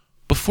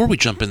Before we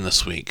jump in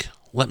this week,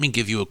 let me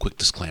give you a quick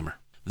disclaimer.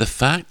 The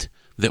fact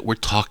that we're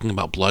talking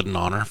about Blood and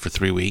Honor for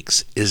 3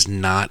 weeks is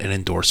not an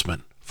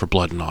endorsement for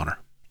Blood and Honor.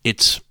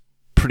 It's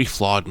pretty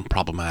flawed and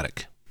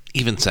problematic,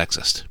 even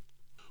sexist.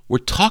 We're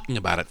talking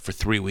about it for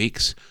 3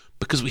 weeks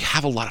because we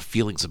have a lot of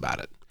feelings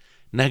about it,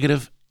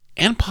 negative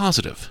and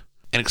positive.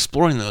 And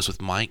exploring those with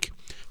Mike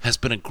has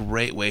been a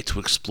great way to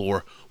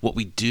explore what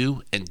we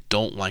do and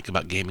don't like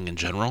about gaming in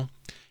general.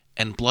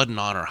 And Blood and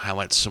Honor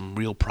highlights some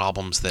real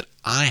problems that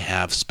I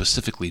have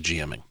specifically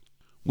GMing.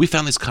 We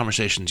found these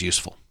conversations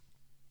useful.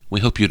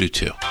 We hope you do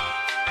too.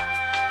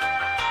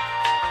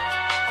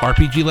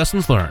 RPG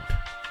lessons learned.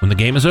 When the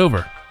game is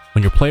over,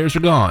 when your players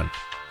are gone,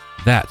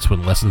 that's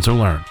when lessons are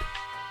learned.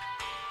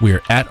 We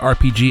are at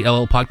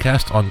RPGLL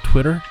Podcast on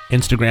Twitter,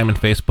 Instagram, and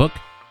Facebook,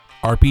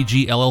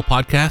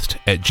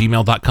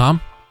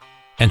 rpgllpodcast@gmail.com,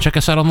 and check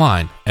us out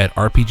online at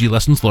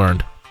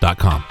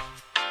rpglessonslearned.com.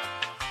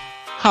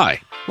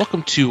 Hi,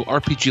 welcome to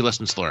RPG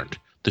Lessons Learned,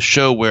 the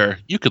show where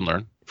you can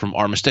learn from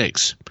our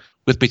mistakes.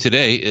 With me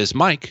today is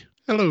Mike.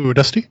 Hello,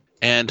 Dusty.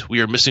 And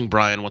we are missing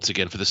Brian once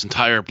again for this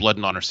entire Blood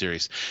and Honor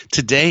series.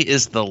 Today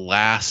is the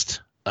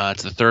last,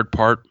 it's the third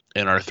part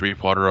in our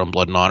three-parter on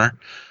Blood and Honor.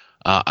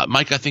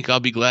 Mike, I think I'll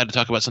be glad to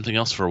talk about something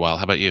else for a while.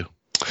 How about you?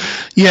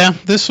 Yeah,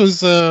 this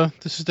is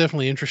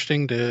definitely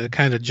interesting to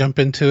kind of jump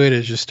into it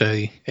as just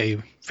a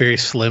very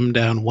slim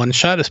down one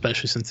shot,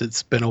 especially since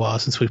it's been a while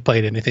since we've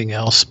played anything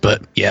else.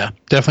 But yeah,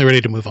 definitely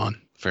ready to move on.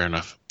 Fair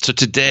enough. So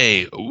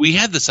today we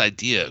had this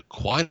idea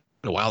quite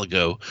a while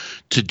ago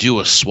to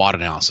do a SWOT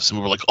analysis, and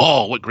we were like,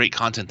 oh, what great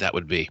content that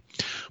would be.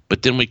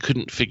 But then we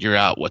couldn't figure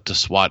out what to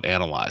SWOT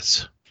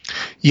analyze.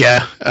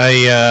 Yeah,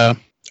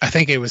 I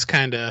think it was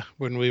kind of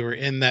when we were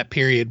in that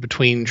period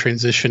between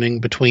transitioning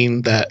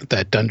between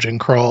that dungeon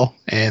crawl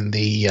and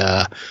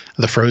the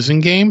Frozen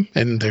game,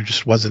 and there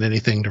just wasn't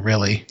anything to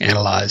really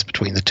analyze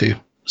between the two.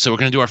 So we're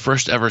going to do our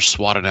first ever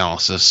SWOT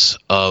analysis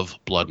of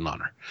Blood and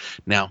Honor.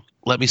 Now,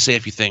 let me say a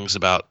few things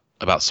about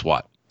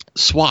SWOT.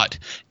 SWOT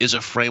is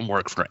a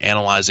framework for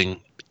analyzing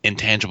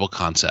intangible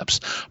concepts,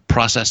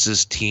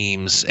 processes,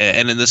 teams,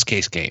 and in this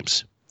case,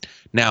 games.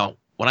 Now,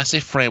 when I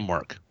say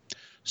framework,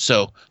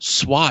 so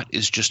SWOT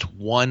is just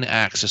one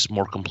axis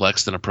more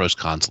complex than a pros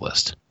cons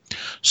list.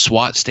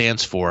 SWOT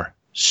stands for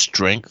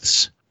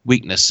strengths,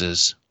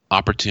 weaknesses,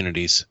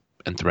 opportunities,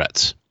 and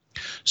threats.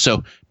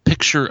 So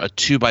picture a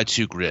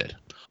 2x2 grid.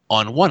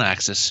 On one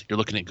axis, you're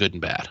looking at good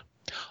and bad.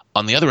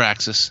 On the other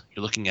axis,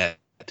 you're looking at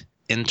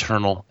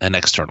internal and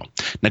external.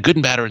 Now, good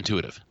and bad are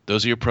intuitive.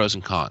 Those are your pros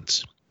and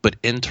cons. But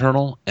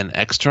internal and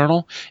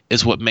external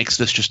is what makes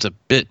this just a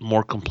bit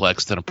more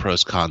complex than a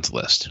pros cons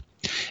list.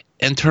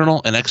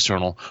 Internal and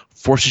external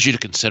forces you to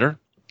consider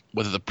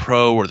whether the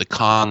pro or the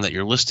con that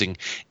you're listing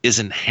is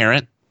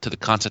inherent to the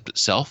concept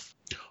itself,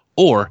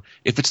 or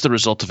if it's the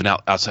result of an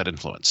outside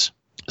influence.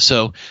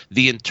 So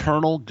the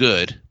internal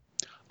good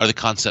are the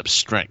concept's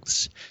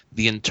strengths.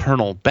 The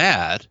internal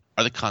bad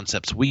are the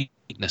concept's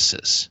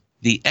weaknesses.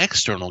 The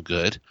external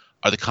good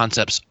are the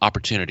concept's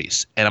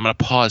opportunities. And I'm going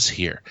to pause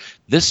here.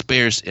 This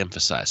bears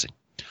emphasizing.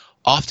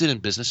 Often in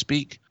business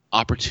speak,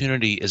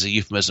 opportunity is a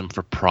euphemism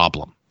for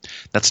problem.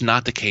 That's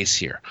not the case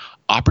here.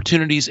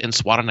 Opportunities in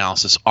SWOT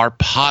analysis are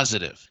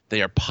positive.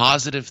 They are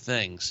positive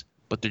things,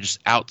 but they're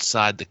just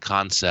outside the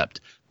concept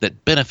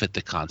that benefit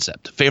the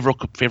concept.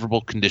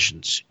 Favorable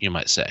conditions, you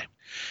might say.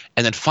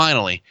 And then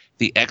finally,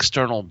 the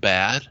external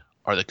bad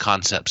are the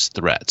concept's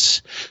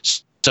threats.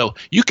 So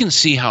you can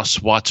see how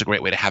SWOT's a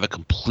great way to have a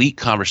complete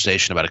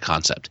conversation about a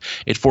concept.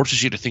 It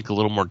forces you to think a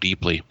little more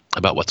deeply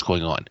about what's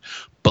going on.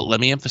 But let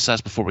me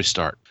emphasize before we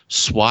start,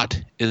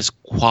 SWOT is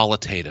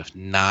qualitative,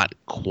 not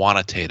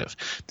quantitative.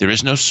 There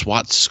is no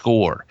SWOT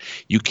score.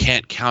 You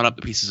can't count up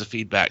the pieces of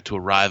feedback to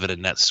arrive at a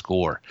net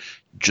score.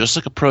 Just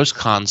like a pros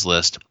cons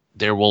list,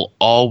 there will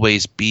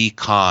always be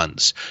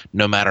cons,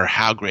 no matter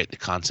how great the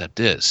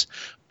concept is.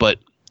 But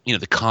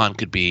the con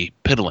could be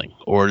piddling,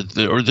 or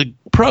the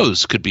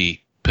pros could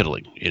be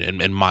piddling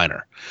and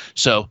minor.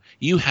 So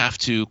you have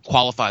to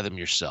qualify them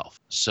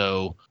yourself.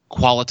 So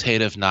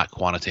qualitative, not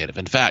quantitative.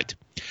 In fact,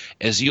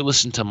 as you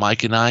listen to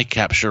Mike and I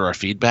capture our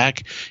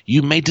feedback,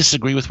 you may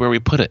disagree with where we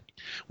put it.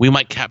 We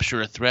might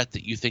capture a threat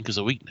that you think is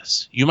a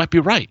weakness. You might be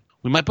right.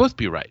 We might both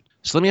be right.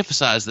 So let me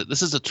emphasize that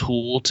this is a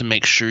tool to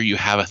make sure you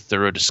have a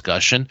thorough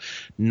discussion,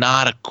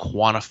 not a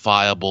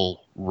quantifiable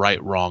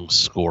right-wrong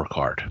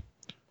scorecard.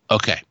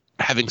 Okay,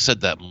 having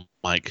said that,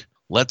 Mike,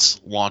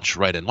 let's launch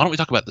right in. Why don't we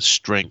talk about the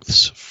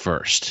strengths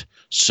first?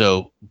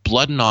 So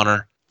Blood and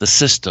Honor, the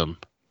system,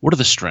 what are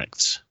the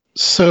strengths?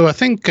 So I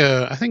think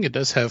it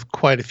does have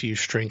quite a few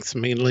strengths,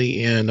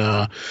 mainly in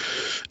and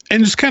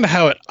just kind of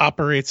how it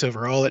operates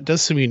overall. It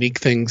does some unique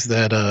things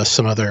that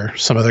some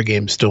other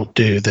games don't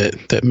do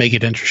that make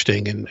it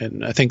interesting,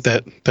 and I think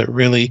that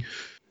really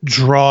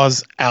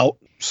draws out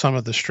some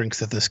of the strengths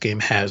that this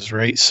game has,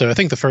 right? So I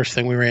think the first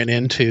thing we ran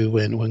into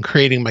when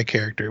creating my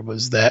character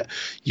was that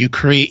you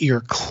create your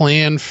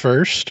clan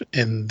first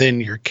and then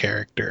your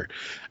character.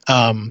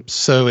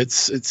 So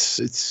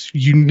it's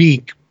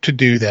unique to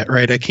do that,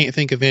 right? I can't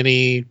think of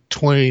any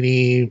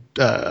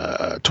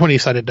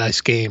 20-sided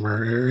dice game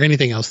or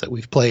anything else that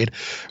we've played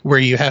where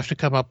you have to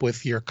come up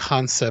with your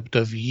concept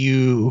of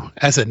you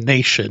as a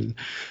nation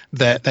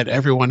that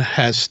everyone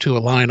has to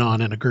align on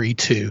and agree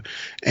to,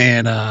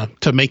 and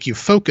to make you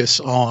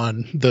focus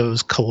on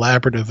those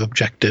collaborative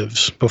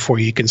objectives before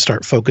you can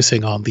start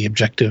focusing on the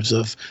objectives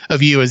of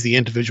you as the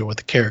individual with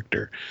the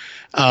character.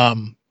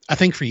 I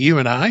think for you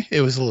and I,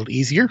 it was a little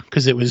easier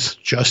because it was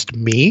just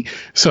me.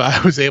 So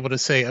I was able to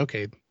say,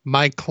 okay,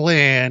 my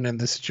clan in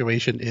this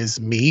situation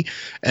is me,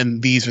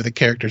 and these are the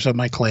characters of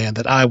my clan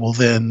that I will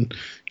then,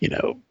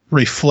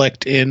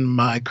 reflect in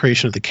my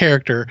creation of the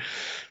character.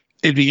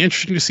 It'd be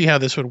interesting to see how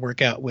this would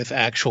work out with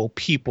actual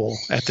people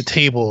at the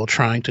table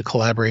trying to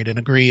collaborate and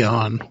agree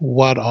on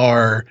what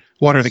are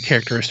the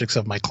characteristics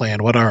of my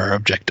clan, what are our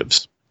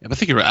objectives. Yeah, I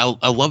think you're right.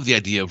 I love the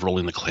idea of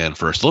rolling the clan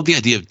first. I love the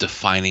idea of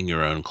defining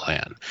your own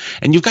clan.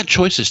 And you've got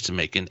choices to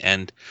make.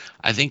 And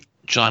I think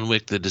John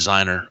Wick, the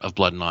designer of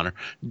Blood and Honor,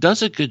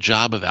 does a good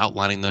job of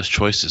outlining those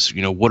choices.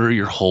 What are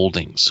your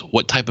holdings?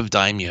 What type of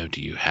daimyo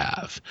do you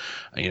have?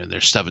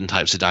 There's 7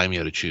 types of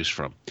daimyo to choose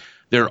from.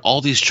 There are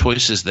all these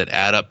choices that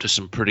add up to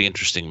some pretty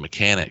interesting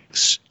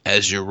mechanics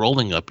as you're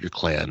rolling up your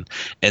clan.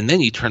 And then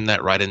you turn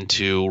that right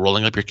into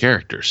rolling up your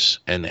characters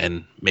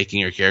and making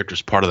your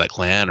characters part of that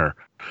clan or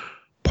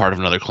part of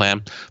another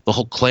clan. The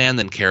whole clan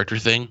then character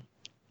thing,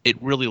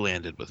 it really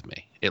landed with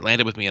me. It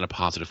landed with me in a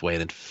positive way.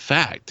 And in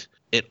fact,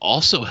 it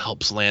also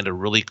helps land a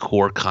really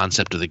core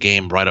concept of the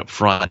game right up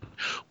front,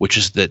 which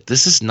is that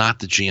this is not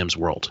the GM's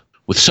world.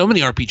 With so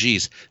many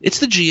RPGs, it's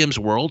the GM's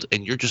world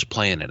and you're just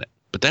playing in it.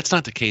 But that's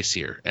not the case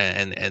here.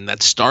 And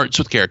that starts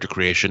with character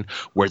creation,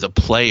 where the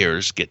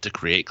players get to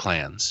create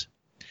clans.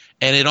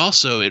 And it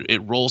also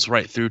it rolls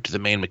right through to the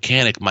main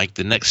mechanic, Mike.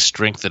 The next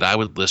strength that I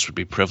would list would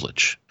be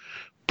privilege.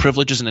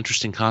 Privilege is an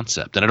interesting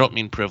concept, and I don't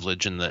mean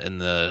privilege in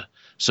the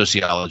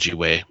sociology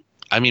way.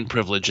 I mean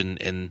privilege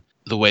in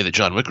the way that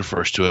John Wick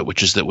refers to it,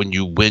 which is that when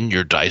you win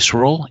your dice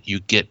roll, you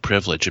get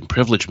privilege, and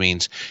privilege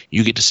means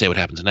you get to say what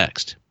happens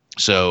next.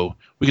 So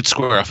we could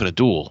square off in a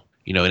duel,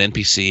 an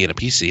NPC and a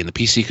PC, and the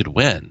PC could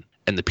win,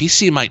 and the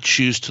PC might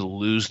choose to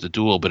lose the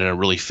duel, but in a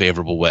really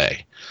favorable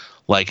way.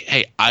 Like,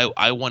 hey,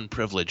 I won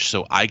privilege,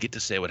 so I get to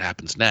say what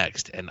happens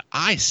next, and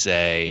I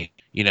say,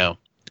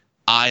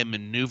 I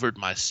maneuvered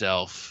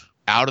myself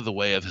out of the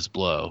way of his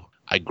blow.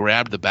 I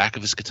grabbed the back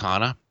of his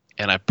katana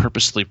and I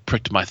purposely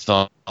pricked my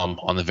thumb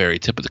on the very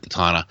tip of the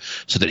katana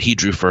so that he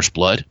drew first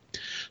blood,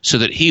 so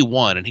that he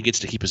won and he gets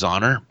to keep his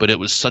honor. But it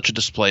was such a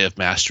display of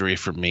mastery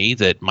for me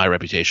that my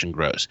reputation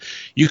grows.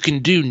 You can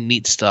do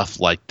neat stuff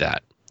like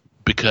that,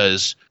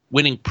 because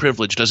winning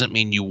privilege doesn't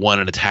mean you won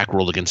an attack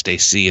roll against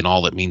AC and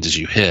all it means is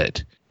you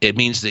hit. It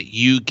means that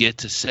you get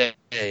to say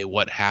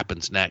what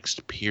happens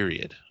next,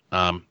 period.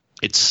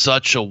 It's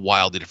such a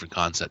wildly different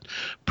concept.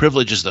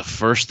 Privilege is the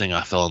first thing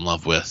I fell in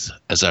love with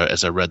as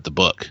I read the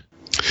book.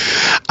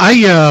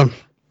 I'll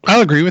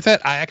agree with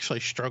that. I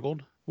actually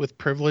struggled with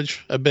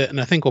privilege a bit, and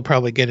I think we'll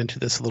probably get into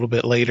this a little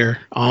bit later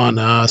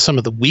on some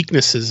of the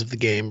weaknesses of the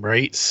game,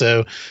 right?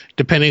 So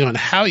depending on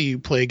how you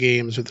play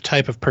games or the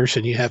type of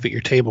person you have at your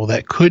table,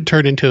 that could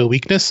turn into a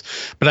weakness.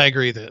 But I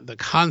agree that the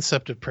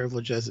concept of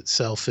privilege as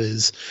itself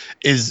is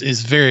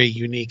very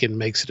unique and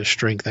makes it a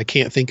strength. I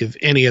can't think of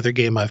any other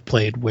game I've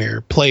played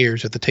where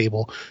players at the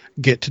table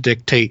get to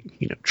dictate,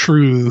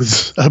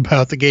 truths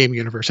about the game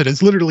universe. And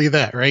it's literally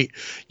that, right?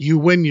 You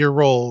win your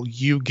role,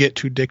 you get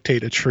to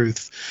dictate a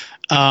truth.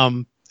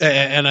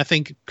 And I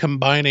think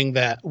combining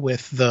that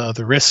with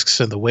the risks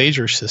and the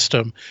wager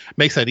system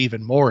makes that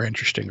even more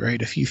interesting,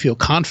 right? If you feel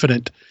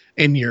confident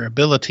in your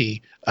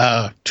ability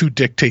to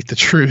dictate the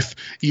truth,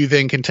 you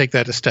then can take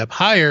that a step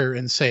higher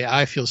and say,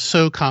 I feel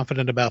so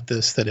confident about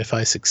this that if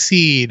I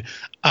succeed,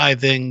 I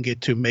then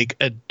get to make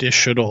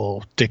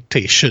additional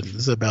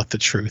dictations about the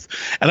truth.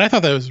 And I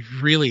thought that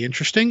was really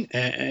interesting.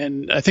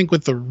 And I think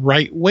with the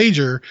right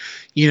wager,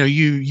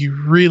 you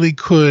really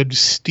could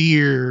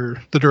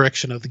steer the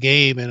direction of the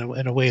game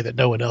in a way that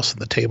no one else at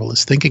the table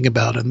is thinking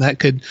about. And that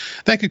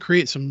could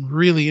create some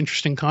really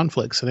interesting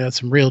conflicts and add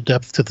some real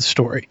depth to the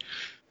story.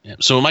 Yeah.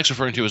 So what Mike's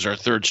referring to is our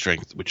third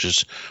strength,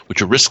 which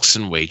are risks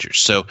and wagers.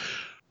 So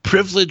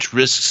privilege,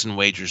 risks, and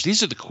wagers,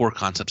 these are the core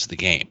concepts of the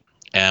game.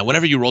 And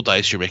whenever you roll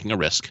dice, you're making a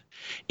risk.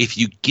 If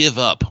you give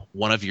up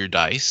one of your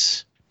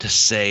dice to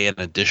say an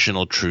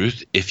additional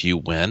truth if you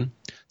win,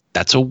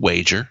 that's a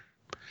wager.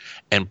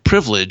 And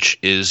privilege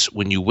is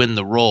when you win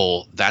the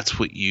roll, that's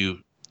what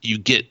you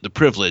get the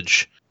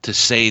privilege to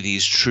say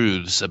these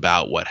truths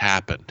about what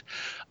happened.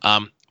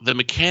 The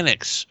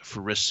mechanics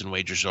for risks and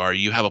wagers are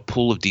you have a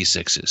pool of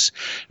D6s.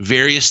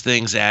 Various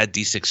things add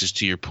D6s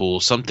to your pool.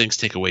 Some things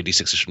take away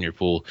D6s from your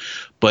pool.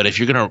 But if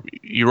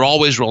you're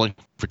always rolling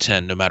for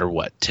 10 no matter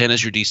what. 10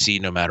 is your DC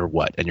no matter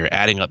what. And you're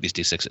adding up these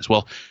D6s.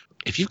 Well,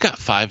 if you've got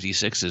 5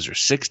 D6s or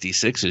 6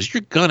 D6s,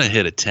 you're going to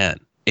hit a 10.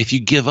 If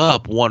you give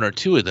up 1 or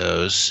 2 of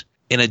those,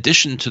 in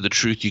addition to the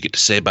truth you get to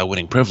say by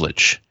winning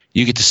privilege,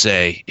 you get to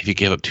say, if you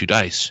give up 2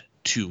 dice,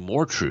 2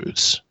 more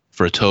truths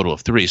for a total of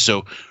 3.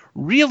 So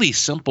really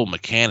simple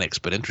mechanics,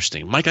 but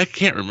interesting. Mike, I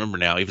can't remember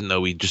now, even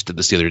though we just did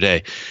this the other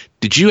day.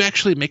 Did you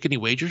actually make any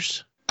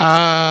wagers?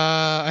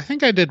 I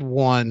think I did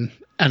one,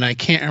 and I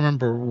can't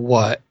remember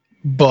what,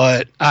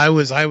 but I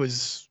was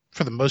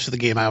for the most of the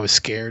game, I was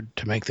scared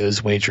to make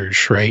those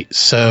wagers, right?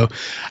 So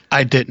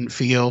I didn't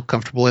feel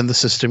comfortable in the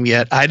system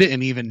yet. I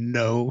didn't even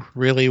know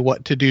really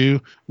what to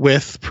do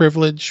with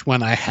privilege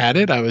when I had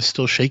it. I was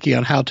still shaky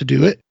on how to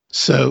do it.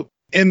 So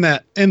in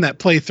that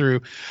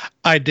playthrough,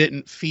 I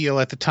didn't feel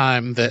at the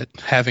time that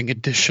having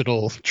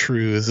additional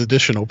truths,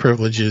 additional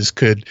privileges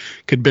could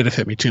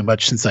benefit me too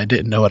much, since I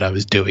didn't know what I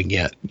was doing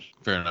yet.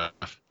 Fair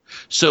enough.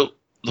 So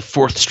the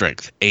fourth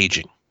strength,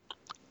 aging.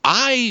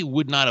 I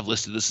would not have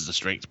listed this as a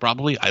strength,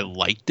 probably. I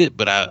liked it,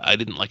 but I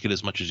didn't like it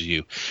as much as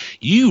you.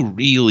 You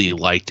really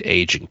liked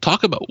aging.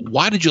 Talk about,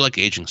 why did you like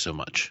aging so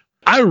much?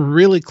 I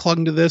really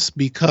clung to this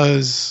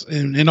because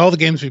in all the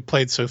games we've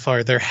played so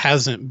far, there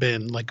hasn't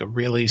been like a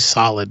really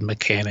solid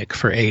mechanic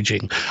for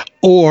aging.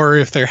 Or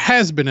if there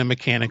has been a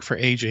mechanic for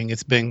aging,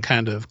 it's been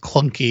kind of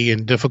clunky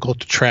and difficult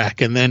to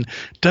track, and then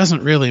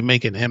doesn't really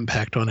make an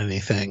impact on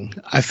anything.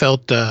 I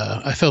felt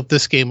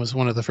this game was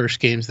one of the first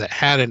games that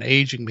had an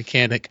aging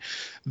mechanic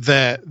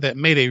that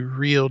made a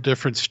real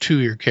difference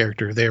to your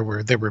character. There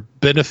were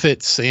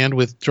benefits and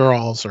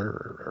withdrawals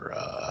or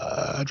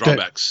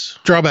drawbacks.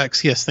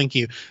 Drawbacks, yes, thank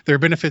you. There are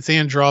benefits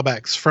and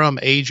drawbacks from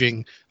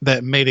aging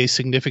that made a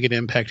significant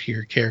impact to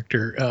your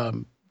character.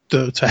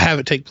 To have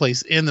it take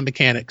place in the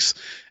mechanics,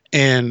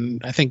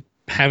 and I think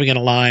having it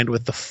aligned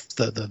with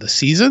the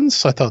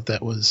seasons, I thought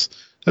that was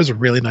a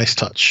really nice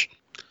touch.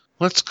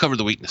 Let's cover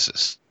the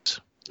weaknesses.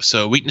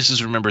 So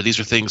weaknesses, remember, these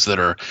are things that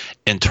are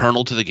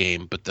internal to the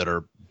game, but that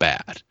are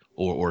bad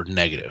or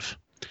negative.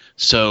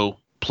 So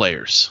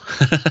players,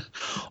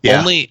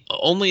 Yeah.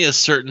 only a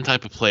certain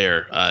type of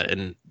player,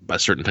 and by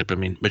certain type I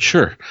mean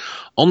mature.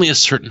 Only a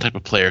certain type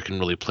of player can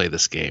really play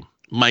this game.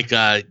 Mike,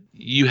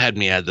 you had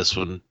me add this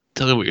one.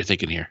 Tell me what you're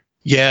thinking here.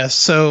 Yeah,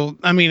 so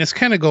I mean, it's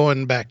kind of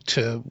going back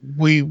to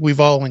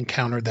we've all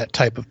encountered that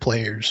type of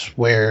players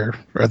where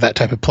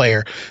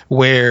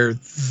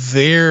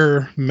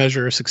their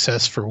measure of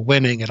success for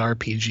winning at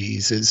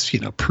RPGs is,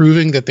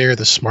 proving that they're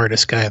the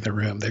smartest guy in the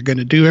room. They're going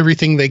to do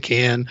everything they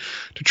can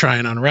to try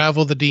and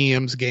unravel the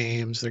DM's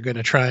games. They're going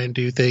to try and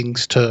do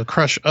things to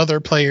crush other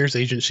players'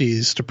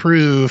 agencies to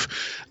prove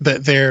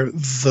that they're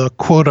the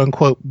quote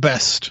unquote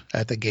best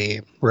at the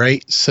game,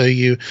 right? So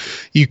you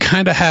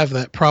kind of have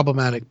that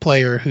problematic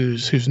player who's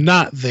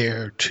not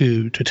there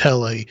to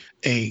tell a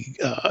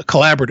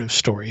collaborative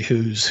story,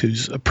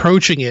 who's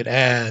approaching it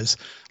as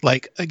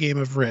like a game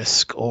of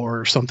Risk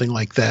or something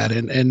like that,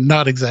 and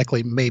not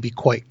exactly maybe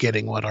quite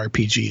getting what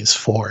RPG is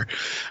for.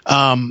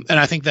 And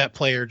I think that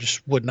player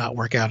just would not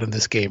work out in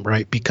this game,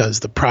 right?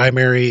 Because the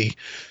primary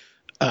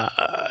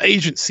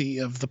agency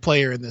of the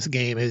player in this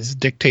game is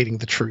dictating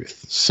the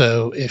truth.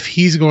 So if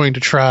he's going to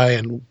try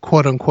and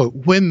quote unquote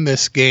win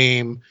this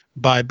game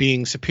by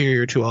being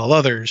superior to all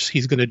others,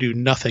 he's going to do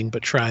nothing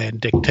but try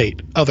and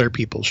dictate other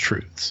people's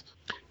truths.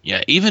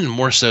 Yeah, even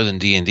more so than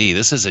D&D.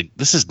 This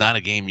is not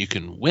a game you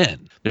can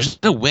win.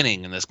 There's no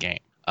winning in this game.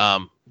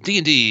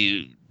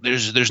 D&D,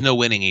 there's no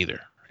winning either,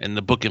 and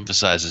the book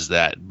emphasizes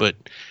that. But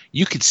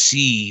you could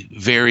see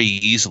very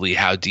easily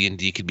how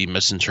D&D could be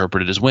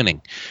misinterpreted as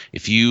winning.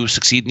 If you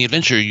succeed in the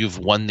adventure, you've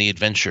won the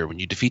adventure. When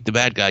you defeat the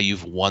bad guy,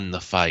 you've won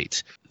the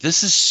fight.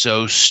 This is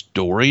so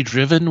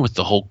story-driven with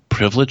the whole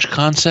privilege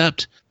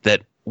concept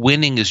that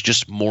winning is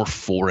just more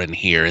foreign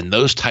here. And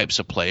those types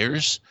of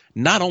players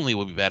not only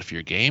will be bad for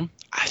your game,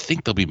 I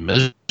think they'll be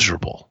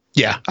miserable.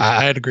 Yeah,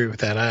 I'd agree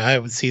with that. I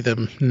would see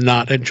them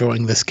not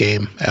enjoying this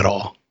game at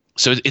all.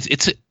 So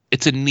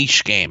it's a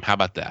niche game. How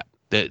about that?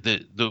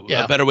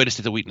 A better way to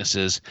say the weakness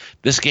is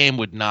this game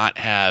would not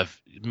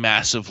have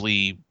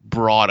massively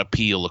broad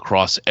appeal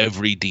across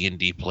every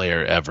D&D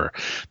player ever.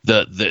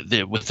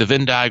 With the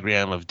Venn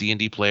diagram of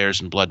D&D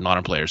players and Blood and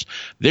Honor players,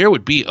 there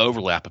would be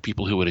overlap of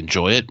people who would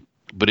enjoy it,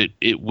 but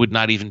it would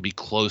not even be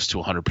close to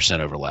 100%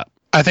 overlap.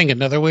 I think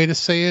another way to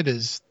say it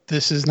is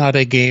this is not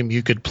a game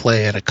you could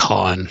play at a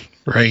con,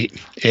 right?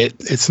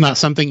 It's not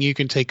something you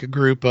can take a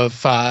group of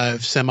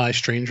 5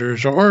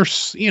 semi-strangers or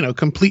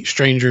complete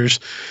strangers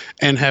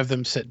and have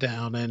them sit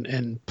down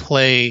and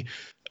play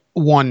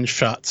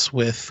one-shots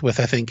with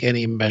I think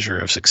any measure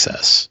of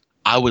success.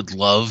 I would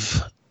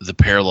love the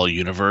parallel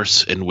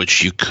universe in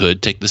which you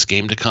could take this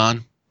game to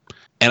con.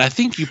 And I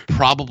think you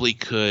probably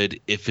could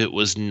if it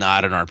was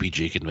not an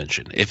RPG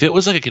convention. If it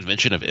was like a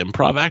convention of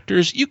improv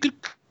actors, you could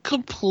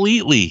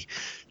completely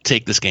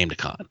take this game to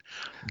con.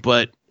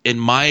 But in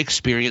my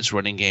experience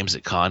running games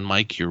at con,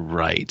 Mike, you're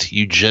right.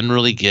 You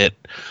generally get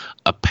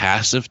a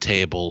passive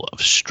table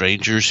of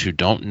strangers who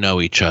don't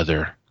know each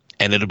other,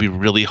 and it'll be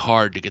really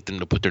hard to get them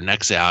to put their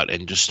necks out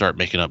and just start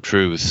making up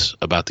truths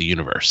about the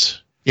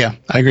universe. Yeah,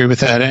 I agree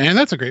with that. And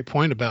that's a great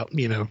point about,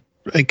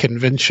 a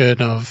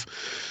convention of,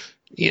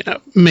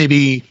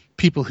 maybe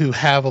people who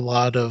have a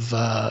lot of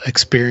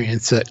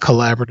experience at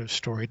collaborative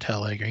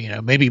storytelling,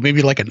 or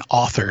maybe like an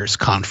authors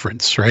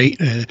conference, right?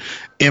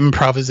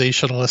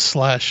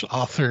 Improvisationalist /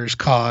 authors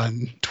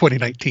con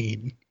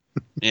 2019.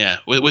 Yeah,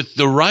 with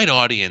the right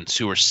audience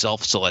who are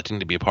self-selecting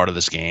to be a part of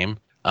this game,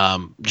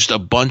 just a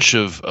bunch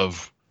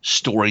of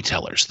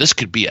storytellers. This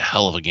could be a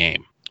hell of a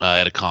game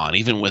at a con,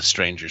 even with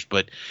strangers.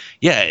 But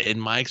yeah, in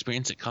my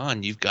experience at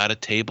con, you've got a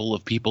table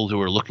of people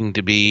who are looking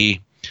to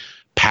be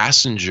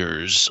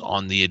passengers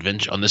on the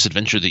adventure, on this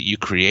adventure that you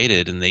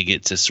created, and they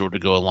get to sort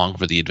of go along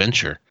for the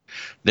adventure.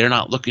 They're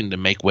not looking to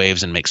make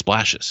waves and make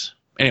splashes.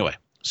 Anyway,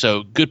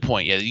 so good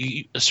point.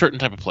 Yeah, a certain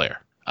type of player.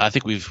 I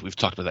think we've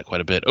talked about that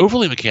quite a bit.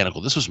 Overly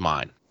mechanical. This was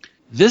mine.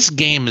 This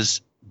game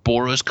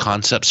borrows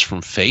concepts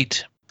from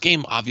Fate.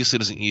 Game obviously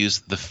doesn't use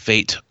the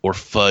Fate or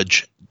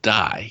Fudge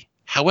die.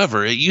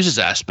 However, it uses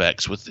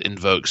aspects with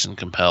invokes and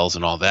compels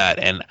and all that.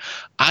 And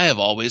I have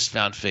always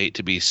found Fate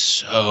to be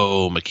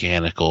so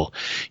mechanical.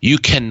 You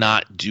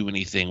cannot do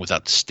anything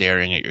without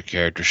staring at your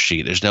character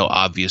sheet. There's no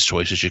obvious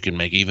choices you can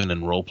make, even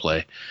in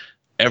roleplay.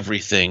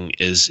 Everything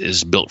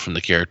is built from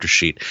the character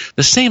sheet.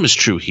 The same is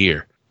true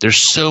here. There's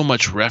so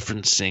much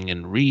referencing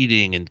and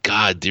reading and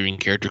during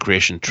character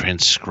creation,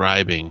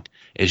 transcribing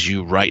as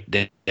you write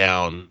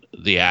down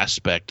the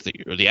aspects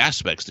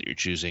that you're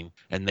choosing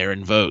and their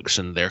invokes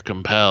and their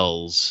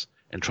compels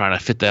and trying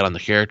to fit that on the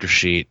character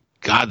sheet.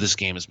 God, this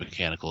game is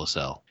mechanical as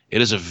hell.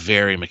 It is a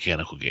very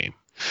mechanical game.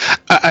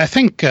 I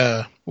think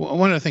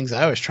one of the things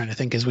I was trying to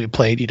think as we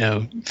played,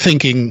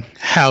 thinking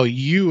how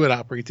you would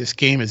operate this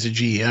game as a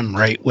GM,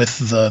 right? With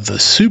the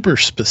super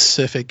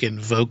specific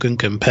invoke and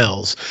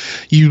compels,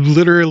 you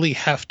literally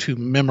have to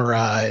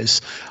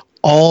memorize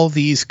all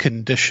these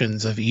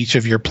conditions of each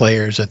of your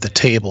players at the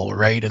table,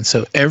 right? And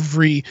so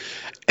every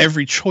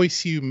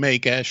choice you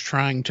make as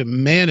trying to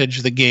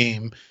manage the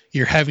game,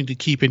 you're having to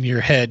keep in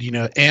your head,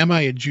 am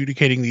I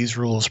adjudicating these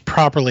rules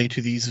properly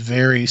to these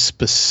very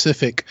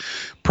specific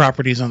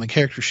properties on the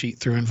character sheet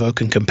through invoke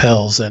and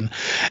compels? And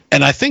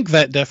I think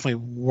that definitely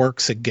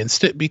works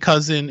against it,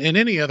 because in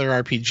any other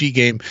RPG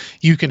game,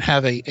 you can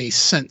have a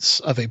sense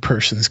of a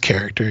person's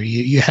character.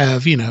 You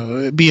have,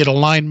 be it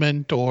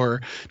alignment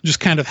or just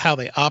kind of how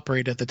they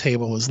operate at the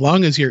table. As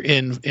long as you're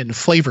in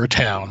Flavor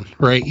Town,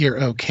 right,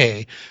 you're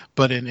okay.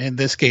 But in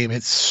this game,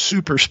 it's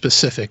super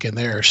specific, and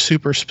there are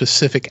super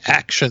specific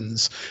actions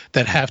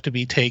that have to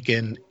be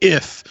taken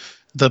if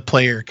the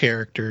player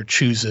character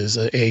chooses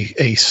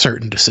a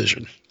certain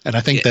decision. And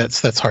I think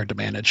that's hard to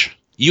manage.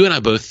 You and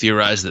I both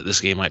theorized that this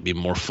game might be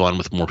more fun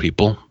with more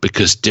people,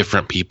 because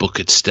different people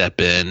could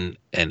step in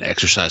and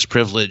exercise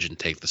privilege and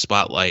take the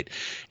spotlight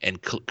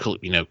and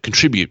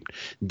contribute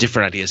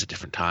different ideas at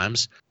different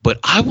times. But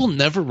I will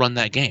never run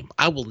that game.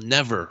 I will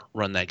never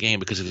run that game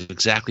because of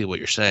exactly what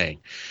you're saying.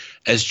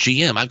 As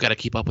GM, I've got to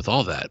keep up with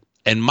all that.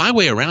 And my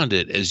way around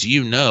it, as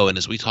you know, and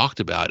as we talked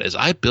about, is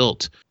I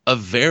built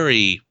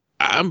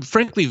I'm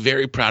frankly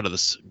very proud of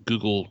this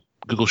Google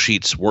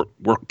Sheets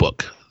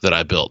workbook that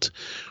I built,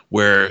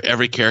 where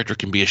every character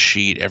can be a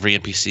sheet, every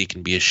NPC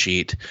can be a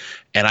sheet,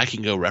 and I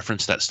can go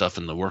reference that stuff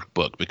in the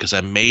workbook, because I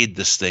made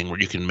this thing where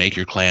you can make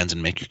your clans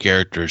and make your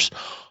characters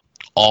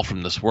all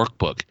from this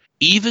workbook.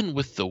 Even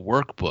with the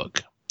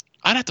workbook,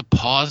 I'd have to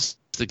pause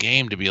the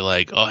game to be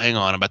like, oh, hang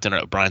on, I'm about to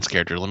interrupt Brian's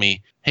character.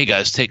 Hey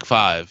guys, take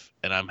 5.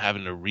 And I'm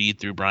having to read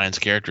through Brian's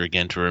character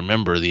again to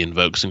remember the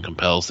invokes and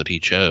compels that he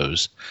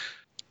chose.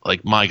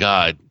 Like, my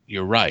God,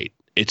 you're right.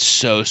 It's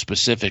so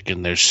specific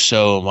and there's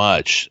so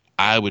much.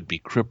 I would be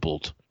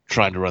crippled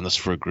trying to run this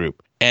for a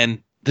group.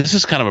 And this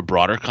is kind of a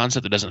broader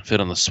concept that doesn't fit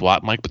on the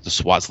SWAT mic, but the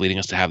SWAT's leading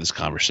us to have this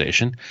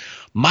conversation.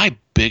 My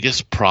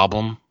biggest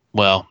problem,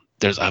 I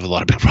have a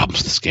lot of big problems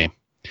with this game.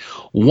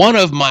 One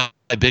of my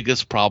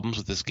biggest problems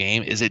with this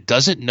game is it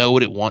doesn't know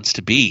what it wants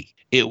to be.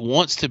 It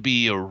wants to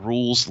be a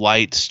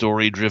rules-light,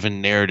 story-driven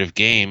narrative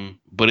game,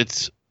 but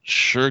it's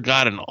sure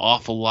got an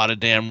awful lot of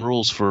damn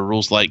rules for a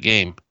rules-light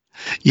game.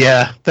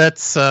 Yeah,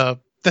 that's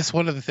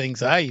one of the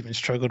things I even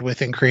struggled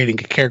with in creating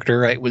a character,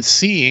 right? Was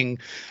seeing,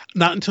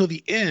 not until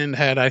the end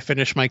had I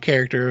finished my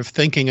character, of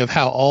thinking of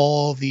how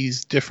all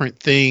these different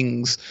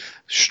things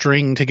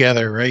string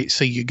together, right?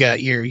 So you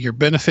got your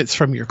benefits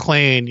from your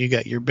clan, you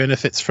got your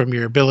benefits from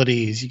your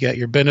abilities, you got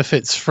your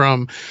benefits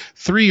from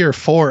 3 or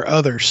 4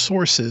 other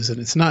sources. And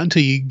it's not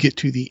until you get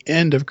to the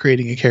end of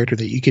creating a character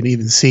that you can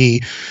even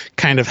see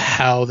kind of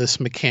how this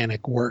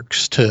mechanic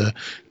works to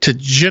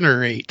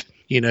generate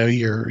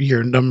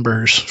your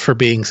numbers for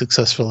being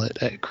successful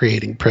at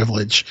creating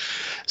privilege.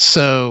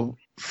 So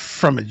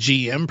from a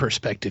GM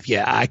perspective,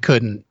 I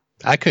couldn't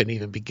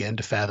even begin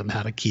to fathom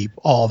how to keep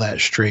all that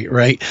straight,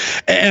 right?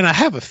 And I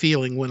have a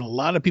feeling when a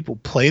lot of people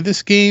play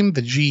this game,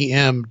 the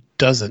GM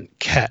doesn't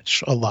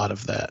catch a lot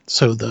of that.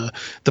 So the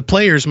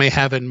players may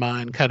have in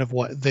mind kind of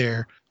what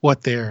their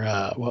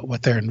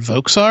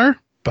invokes are,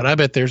 but I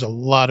bet there's a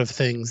lot of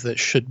things that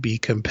should be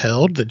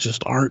compelled that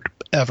just aren't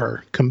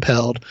ever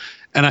compelled.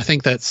 And I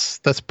think that's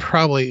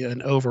probably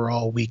an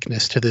overall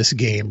weakness to this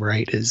game,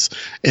 right? Is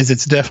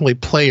it's definitely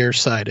player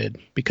sided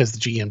because the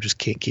GM just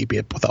can't keep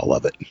up with all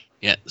of it.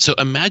 Yeah. So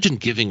imagine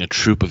giving a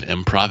troupe of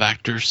improv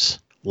actors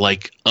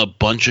like a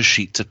bunch of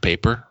sheets of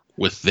paper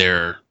with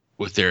their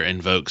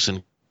invokes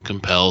and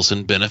compels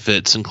and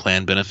benefits and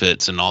clan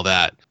benefits and all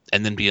that,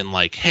 and then being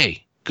like,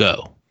 "Hey,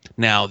 go."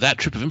 Now, that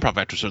trip of improv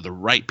actors are the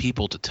right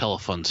people to tell a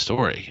fun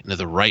story. And they're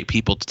the right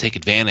people to take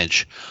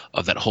advantage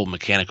of that whole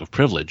mechanic of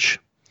privilege.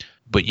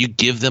 But you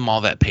give them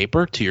all that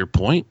paper, to your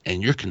point,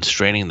 and you're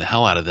constraining the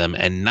hell out of them,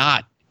 and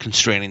not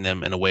constraining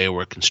them in a way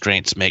where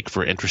constraints make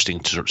for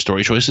interesting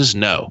story choices.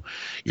 No,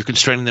 you're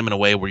constraining them in a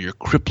way where you're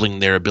crippling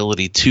their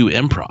ability to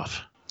improv.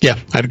 Yeah,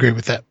 I'd agree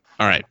with that.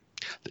 All right.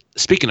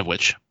 Speaking of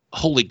which,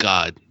 holy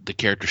God, the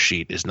character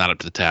sheet is not up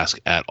to the task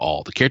at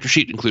all. The character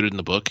sheet included in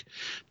the book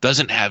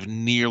doesn't have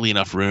nearly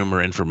enough room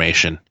or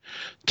information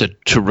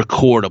to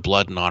record a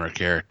blood and honor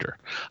character.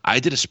 I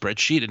did a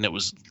spreadsheet, and it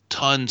was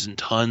tons and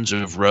tons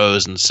of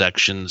rows and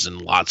sections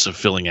and lots of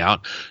filling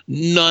out.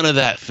 None of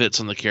that fits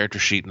on the character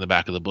sheet in the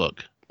back of the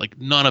book. Like,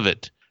 none of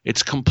it.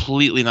 It's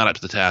completely not up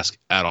to the task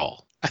at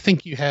all. I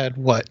think you had,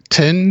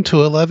 10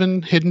 to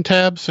 11 hidden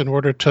tabs in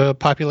order to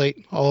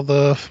populate all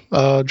the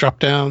drop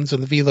downs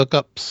and the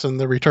VLOOKUPs and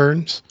the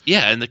returns.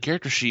 Yeah, and the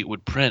character sheet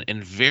would print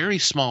in very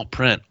small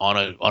print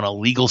on a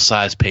legal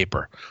size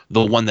paper,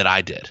 the one that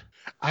I did.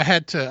 I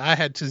had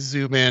to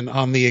zoom in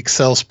on the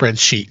Excel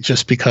spreadsheet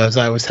just because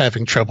I was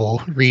having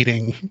trouble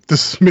reading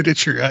this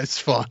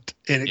miniaturized font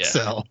in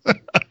Excel.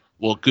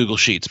 Well, Google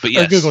Sheets, but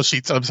yes. Or Google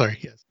Sheets, I'm sorry,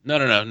 yes. No,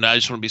 I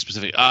just want to be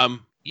specific.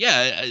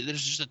 Yeah,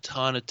 there's just a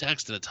ton of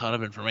text and a ton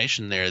of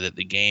information there that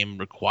the game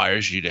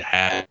requires you to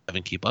have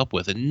and keep up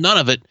with, and none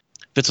of it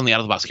fits on the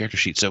out-of-the-box character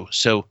sheet.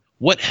 So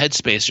what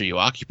headspace are you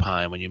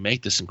occupying when you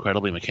make this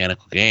incredibly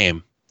mechanical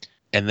game,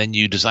 and then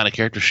you design a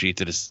character sheet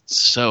that is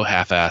so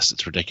half-assed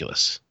it's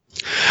ridiculous?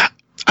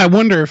 I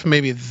wonder if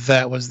maybe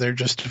that was their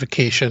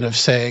justification of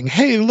saying,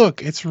 hey,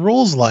 look, it's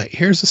Rules Light.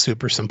 Here's a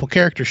super simple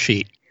character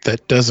sheet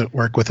that doesn't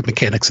work with the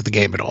mechanics of the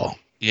game at all.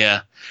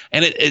 Yeah,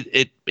 and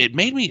it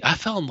made me. I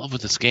fell in love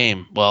with this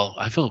game. Well,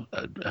 I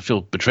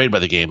feel betrayed by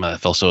the game. I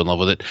fell so in love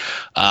with it,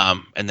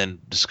 and then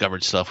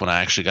discovered stuff when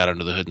I actually got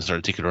under the hood and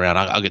started tinkering around.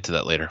 I'll get to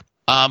that later.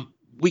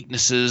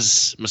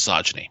 Weaknesses: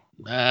 misogyny.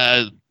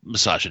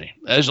 Misogyny.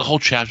 There's a whole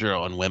chapter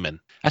on women.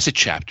 I say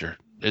chapter.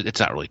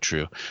 It's not really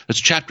true. There's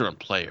a chapter on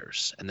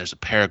players, and there's a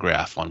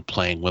paragraph on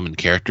playing women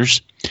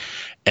characters,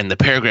 and the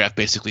paragraph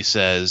basically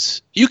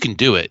says you can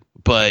do it,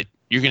 but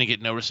you're going to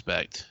get no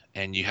respect.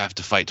 And you have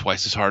to fight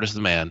twice as hard as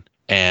the man,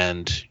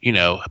 and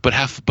but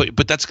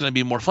that's going to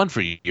be more fun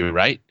for you,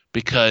 right?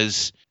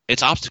 Because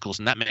it's obstacles,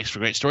 and that makes for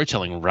great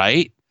storytelling,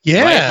 right?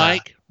 Yeah, right,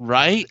 Mike.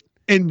 Right.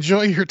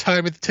 Enjoy your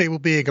time at the table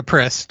being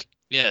oppressed.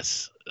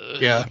 Yes.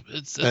 Yeah.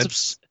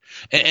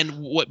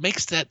 And what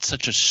makes that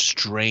such a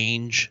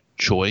strange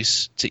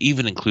choice to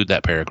even include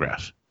that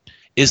paragraph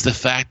is the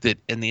fact that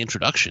in the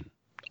introduction,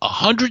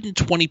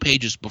 120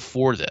 pages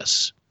before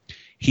this,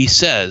 he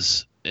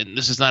says, and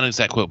this is not an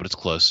exact quote, but it's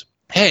close.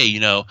 Hey,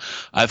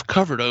 I've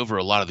covered over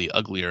a lot of the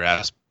uglier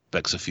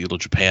aspects of feudal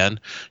Japan,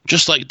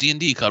 just like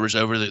D&D covers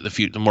over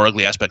the more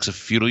ugly aspects of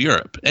feudal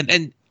Europe.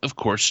 And of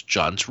course,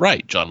 John's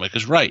right. John Wick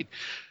is right.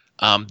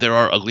 There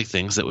are ugly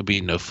things that would be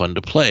no fun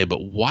to play,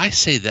 but why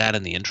say that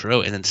in the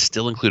intro and then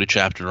still include a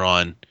chapter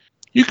on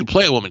you can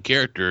play a woman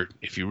character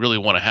if you really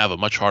want to have a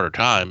much harder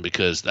time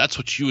because that's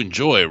what you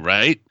enjoy,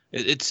 right?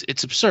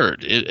 It's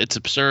absurd. It's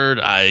absurd.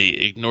 I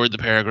ignored the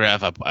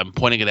paragraph. I'm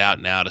pointing it out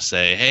now to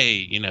say,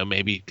 hey,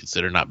 maybe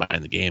consider not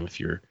buying the game if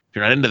you're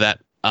not into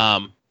that.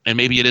 And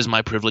maybe it is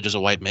my privilege as a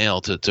white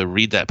male to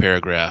read that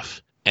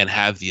paragraph and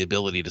have the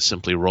ability to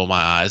simply roll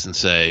my eyes and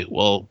say,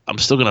 well, I'm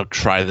still going to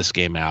try this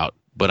game out,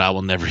 but I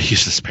will never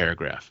use this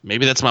paragraph.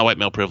 Maybe that's my white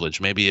male privilege.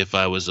 Maybe if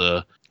I was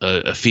a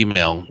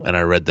female and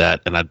I read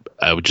that, and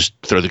I would just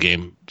throw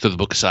the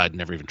book aside and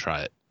never even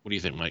try it. What do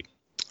you think, Mike?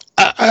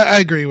 I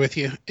agree with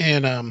you,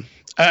 and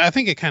I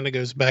think it kind of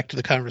goes back to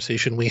the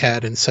conversation we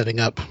had in setting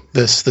up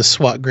this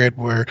SWAT grid,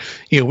 where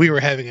we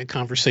were having a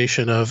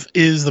conversation of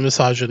is the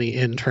misogyny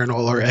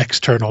internal or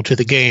external to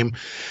the game,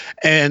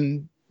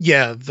 and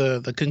yeah,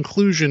 the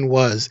conclusion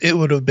was it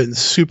would have been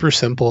super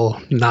simple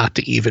not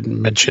to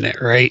even mention it,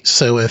 right?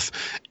 So if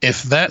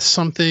that's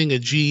something a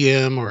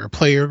GM or a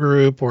player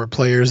group or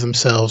players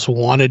themselves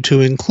wanted to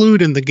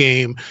include in the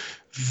game,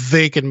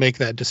 they can make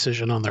that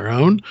decision on their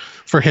own.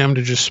 For him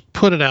to just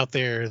put it out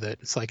there that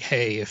it's like,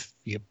 hey, if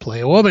you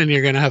play a woman,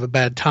 you're going to have a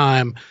bad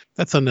time,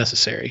 that's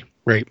unnecessary,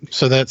 right?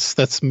 So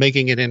that's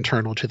making it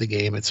internal to the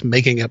game. It's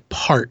making it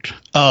part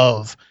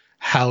of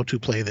how to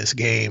play this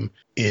game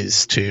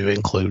is to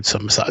include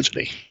some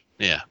misogyny.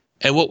 Yeah.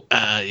 And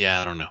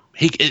I don't know.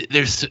 He could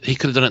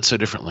have done it so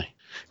differently.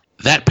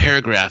 That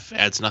paragraph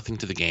adds nothing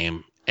to the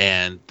game.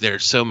 And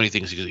there's so many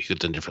things he could have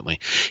done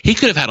differently. He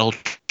could have had a whole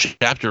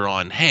chapter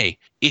on, hey,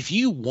 if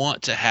you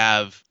want to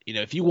have,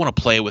 if you want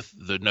to play with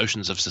the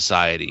notions of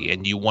society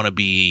and you want to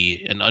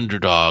be an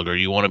underdog or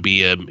you want to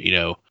be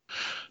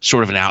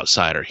sort of an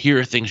outsider, here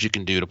are things you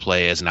can do to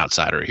play as an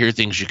outsider. Here are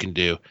things you can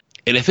do.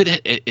 And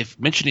if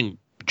mentioning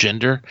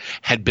gender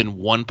had been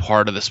one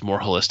part of this more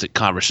holistic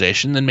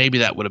conversation, then maybe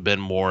that would have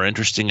been more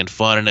interesting and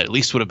fun and at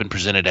least would have been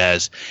presented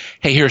as,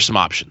 hey, here are some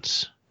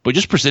options. But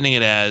just presenting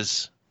it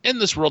as, in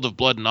this world of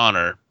blood and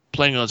honor,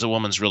 playing as a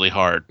woman's really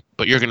hard,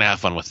 but you're going to have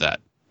fun with that.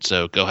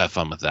 So go have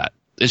fun with that.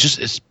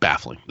 It's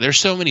baffling. There's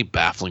so many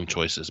baffling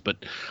choices, but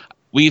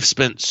we've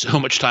spent so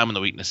much time on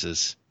the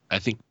weaknesses. I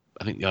think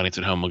the audience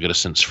at home will get a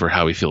sense for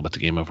how we feel about the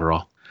game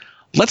overall.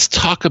 Let's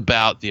talk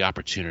about the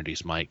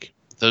opportunities, Mike.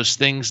 Those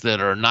things that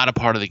are not a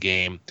part of the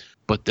game,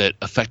 but that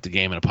affect the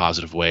game in a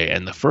positive way.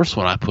 And the first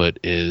one I put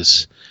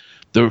is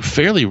the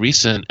fairly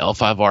recent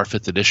L5R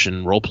 5th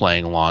edition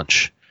role-playing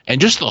launch, and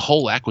just the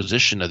whole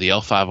acquisition of the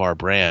L5R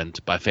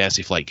brand by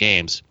Fantasy Flight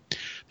Games.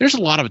 There's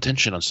a lot of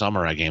attention on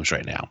samurai games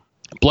right now.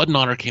 Blood and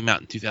Honor came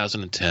out in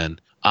 2010.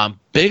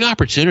 Big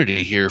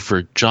opportunity here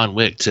for John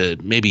Wick to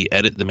maybe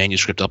edit the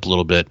manuscript up a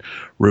little bit,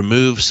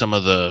 remove some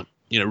of the,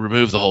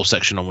 remove the whole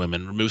section on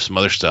women, remove some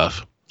other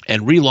stuff,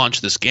 and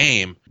relaunch this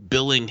game,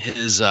 billing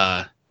his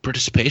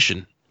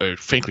participation, or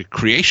frankly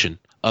creation,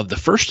 of the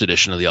first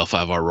edition of the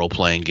L5R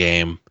role-playing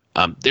game.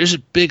 There's a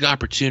big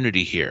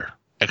opportunity here,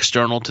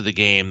 external to the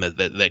game,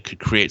 that could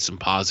create some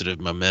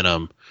positive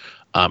momentum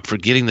for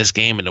getting this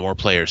game into more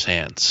players'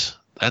 hands.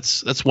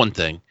 That's one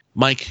thing.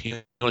 Mike, you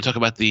want to talk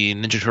about the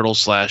Ninja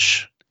Turtles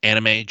 /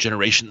 anime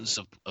generations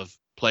of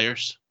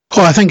players?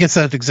 Well, I think it's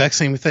that exact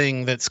same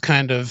thing that's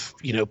kind of,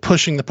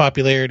 pushing the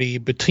popularity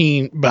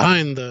behind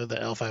the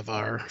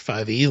L5R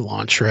 5e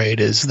launch, right?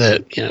 Is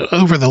that,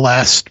 over the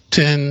last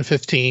 10,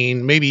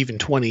 15, maybe even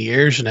 20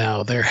 years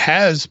now, there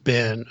has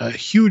been a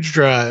huge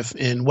drive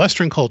in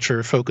Western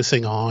culture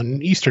focusing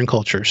on Eastern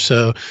culture.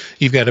 So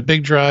you've got a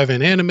big drive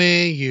in anime,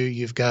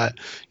 you've got,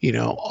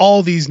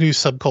 all these new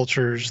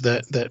subcultures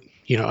that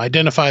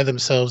identify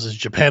themselves as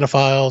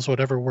Japanophiles,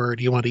 whatever word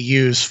you want to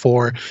use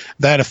for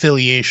that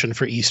affiliation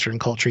for Eastern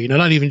culture.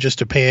 Not even just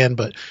Japan,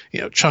 but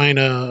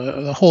China,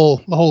 the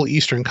whole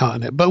Eastern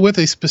continent. But with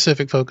a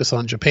specific focus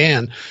on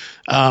Japan,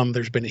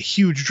 there's been a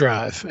huge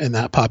drive in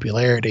that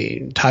popularity.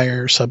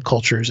 Entire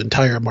subcultures,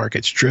 entire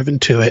markets driven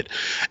to it,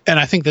 and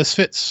I think this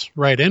fits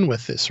right in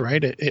with this.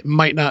 Right, it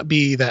might not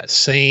be that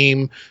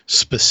same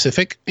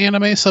specific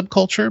anime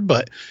subculture,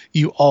 but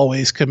you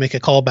always can make a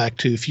callback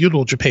to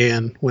feudal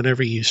Japan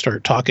whenever you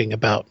start talking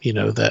about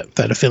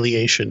that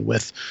affiliation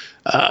with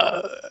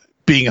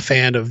being a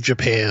fan of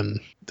Japan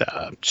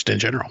just in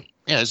general.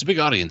 Yeah, there's a big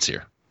audience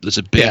here. There's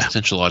a big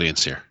potential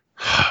audience here.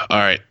 All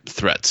right,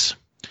 threats.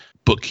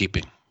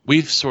 Bookkeeping.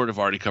 We've sort of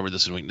already covered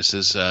this in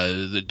weaknesses.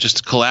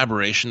 Just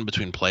collaboration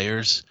between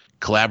players,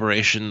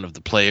 collaboration of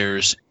the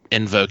players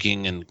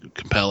invoking and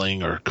compelling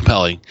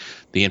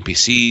the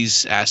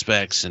NPCs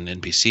aspects and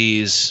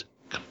NPCs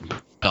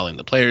compelling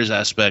the players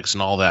aspects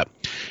and all that.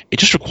 It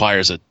just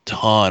requires a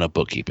ton of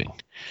bookkeeping.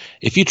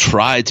 If you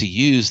tried to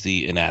use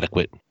the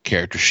inadequate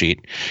character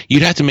sheet,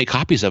 you'd have to make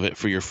copies of it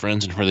for your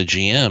friends and for the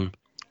GM,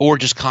 or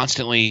just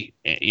constantly,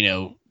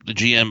 the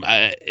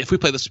GM. If we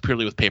play this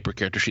purely with paper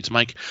character sheets,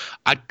 Mike,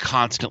 I'd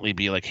constantly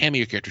be like, "Hand me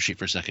your character sheet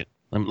for a second.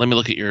 Let me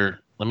look at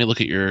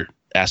your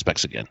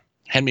aspects again.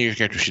 Hand me your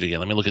character sheet again.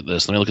 Let me look at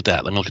this. Let me look at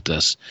that. Let me look at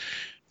this."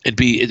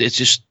 It's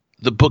just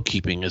the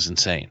bookkeeping is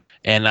insane.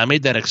 And I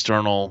made that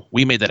external.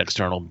 We made that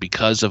external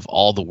because of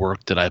all the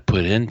work that I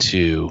put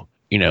into,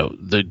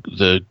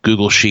 the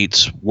Google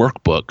Sheets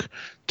workbook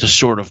to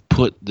sort of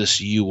put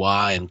this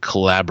UI and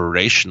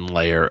collaboration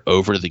layer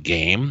over the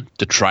game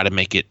to try to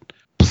make it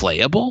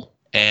playable.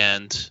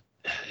 And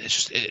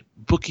it's just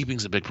bookkeeping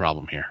is a big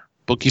problem here.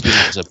 Bookkeeping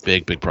is a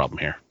big problem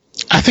here.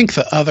 I think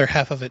the other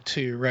half of it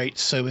too, right?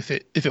 So if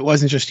it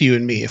wasn't just you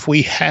and me, if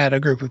we had a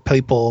group of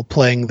people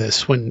playing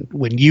this, when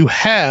you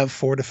have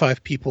 4 to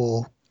 5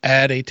 people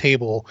at a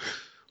table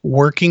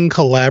working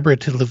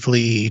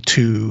collaboratively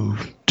to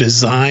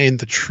design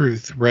the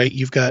truth, right?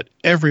 You've got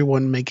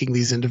everyone making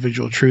these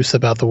individual truths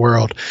about the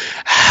world.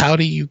 How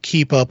do you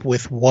keep up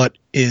with what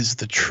is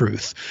the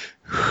truth?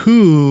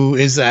 Who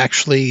is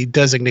actually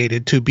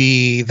designated to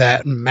be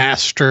that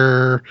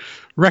master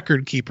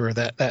record keeper,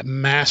 that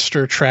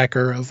master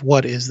tracker of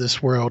what is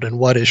this world and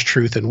what is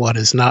truth and what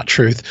is not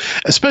truth,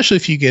 especially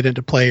if you get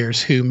into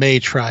players who may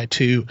try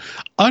to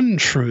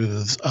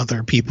untruths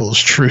other people's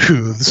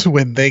truths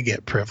when they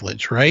get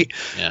privilege, right?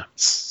 Yeah.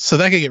 So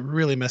that can get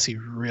really messy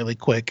really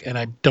quick, and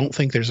I don't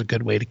think there's a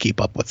good way to keep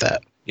up with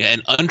that. Yeah,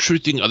 and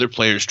untruthing other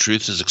players'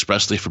 truths is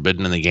expressly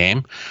forbidden in the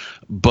game,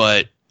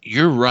 but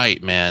you're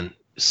right, man.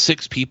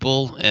 6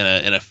 people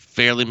in a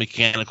fairly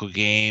mechanical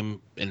game,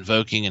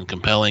 invoking and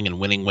compelling and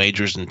winning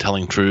wagers and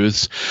telling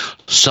truths,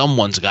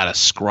 someone's got to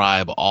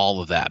scribe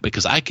all of that,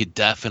 because I could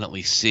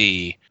definitely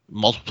see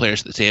multiple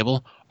players at the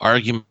table,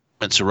 arguments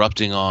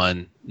erupting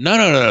on,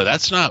 no,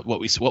 that's not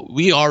what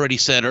we already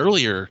said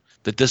earlier,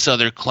 that this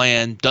other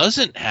clan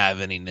doesn't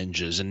have any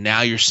ninjas, and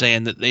now you're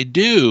saying that they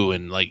do,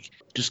 and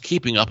just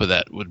keeping up with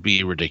that would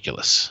be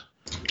ridiculous.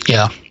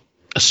 Yeah.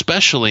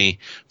 Especially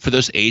for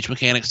those age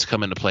mechanics to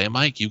come into play,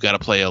 Mike, you've got to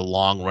play a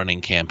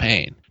long-running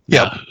campaign.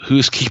 Yeah.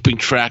 Who's keeping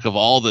track of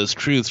all those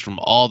truths from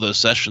all those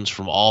sessions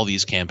from all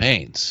these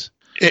campaigns?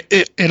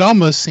 It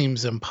almost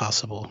seems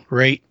impossible,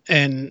 right?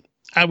 And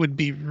I would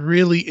be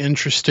really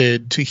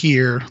interested to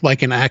hear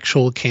an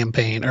actual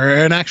campaign or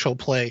an actual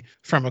play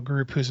from a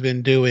group who's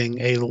been doing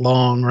a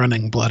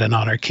long-running Blood and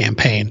Honor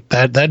campaign.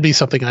 That'd be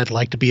something I'd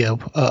like to be a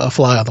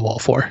fly on the wall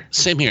for.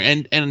 Same here,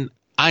 and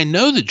I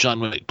know that John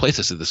Wick plays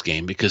us at this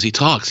game because he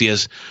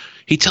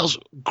tells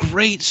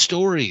great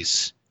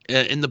stories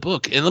in the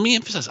book. And let me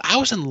emphasize, I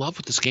was in love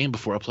with this game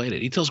before I played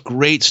it. He tells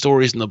great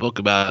stories in the book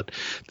about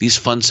these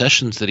fun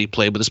sessions that he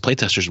played with his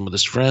playtesters and with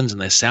his friends,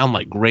 and they sound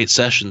like great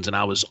sessions. And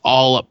I was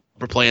all up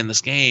for playing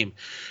this game,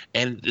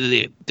 and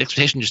the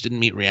expectation just didn't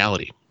meet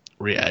reality.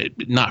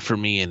 Not for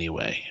me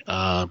anyway.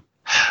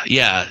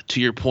 Yeah, to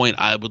your point,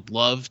 I would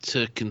love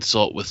to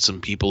consult with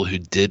some people who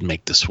did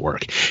make this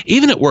work.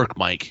 Even at work,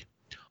 Mike,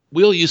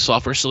 we'll use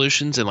software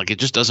solutions and like it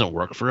just doesn't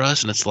work for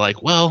us. And it's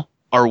like, well,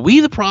 are we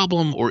the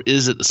problem or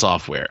is it the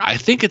software? I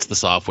think it's the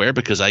software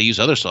because I use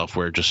other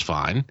software just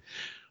fine.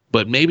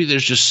 But maybe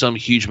there's just some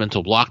huge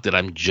mental block that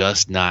I'm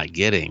just not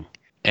getting.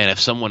 And if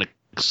someone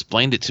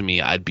explained it to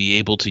me, I'd be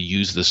able to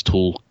use this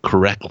tool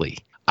correctly.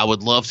 I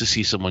would love to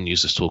see someone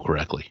use this tool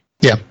correctly.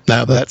 Yeah,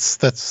 no,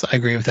 that's I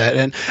agree with that,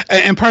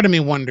 and part of me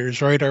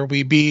wonders, right? Are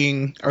we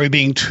being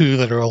too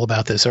literal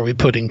about this? Are we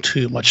putting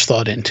too much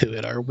thought into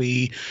it? Are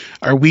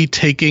we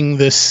taking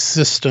this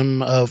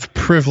system of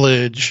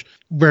privilege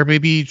where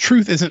maybe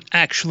truth isn't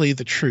actually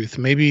the truth?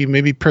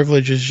 Maybe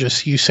privilege is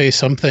just you say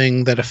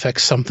something that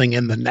affects something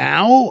in the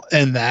now,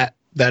 and that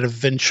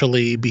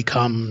eventually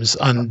becomes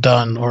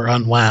undone or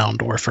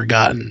unwound or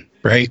forgotten,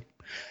 right?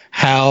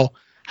 How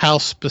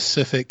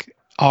specific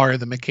are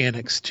the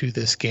mechanics to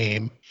this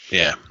game?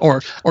 Yeah.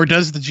 Or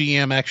does the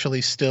GM actually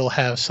still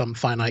have some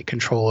finite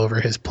control over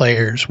his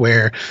players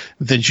where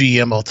the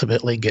GM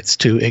ultimately gets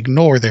to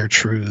ignore their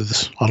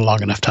truths on a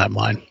long enough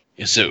timeline?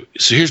 Yeah, so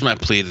here's my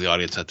plea to the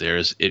audience out there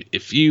is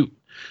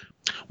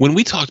when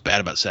we talked bad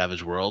about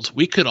Savage Worlds,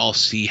 we could all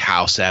see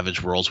how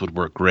Savage Worlds would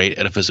work great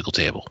at a physical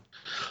table.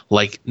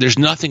 Like there's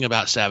nothing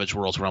about Savage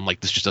Worlds where I'm like,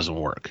 this just doesn't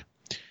work.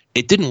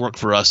 It didn't work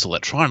for us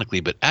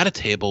electronically, but at a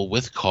table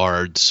with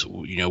cards,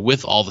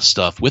 with all the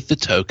stuff, with the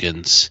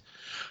tokens,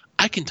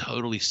 I can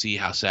totally see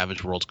how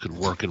Savage Worlds could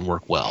work and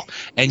work well.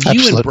 And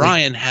Absolutely. You and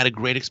Brian had a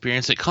great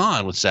experience at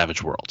Con with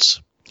Savage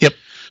Worlds. Yep.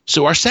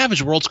 So our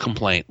Savage Worlds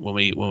complaint when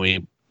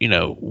we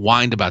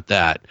whined about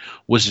that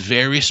was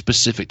very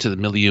specific to the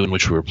milieu in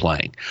which we were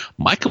playing.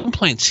 My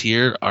complaints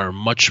here are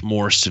much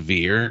more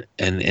severe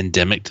and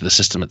endemic to the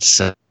system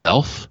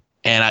itself.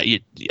 And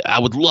I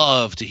would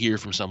love to hear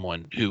from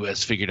someone who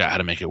has figured out how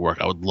to make it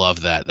work. I would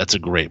love that. That's a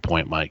great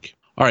point, Mike.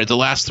 All right, the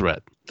last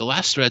threat. The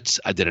last threat's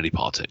identity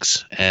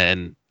politics.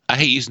 And I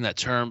hate using that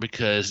term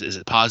because is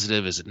it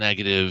positive? Is it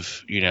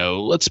negative?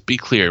 Let's be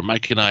clear.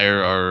 Mike and I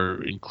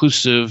are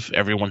inclusive.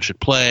 Everyone should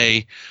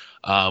play.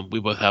 We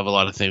both have a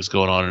lot of things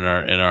going on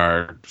in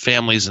our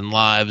families and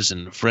lives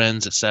and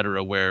friends, et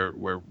cetera, where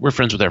we're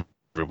friends with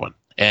everyone.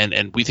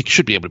 And we think you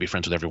should be able to be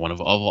friends with everyone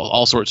of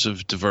all sorts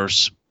of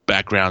diverse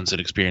backgrounds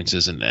and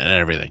experiences and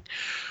everything.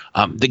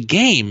 The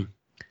game,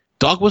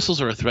 dog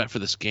whistles are a threat for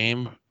this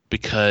game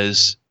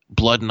because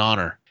blood and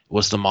honor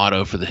was the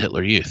motto for the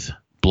Hitler Youth.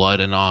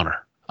 Blood and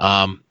honor.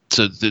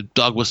 So the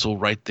dog whistle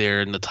right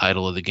there in the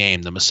title of the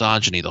game, the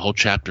misogyny, the whole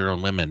chapter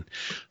on women,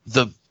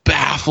 the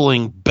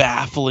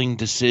baffling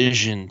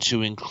decision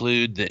to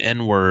include the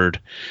N-word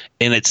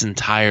in its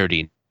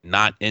entirety,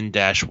 not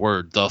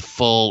N-word, the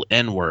full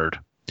N-word.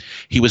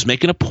 He was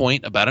making a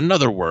point about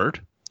another word,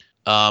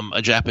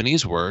 a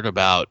Japanese word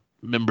about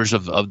members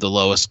of the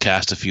lowest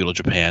caste of feudal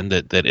Japan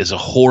that is a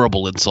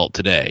horrible insult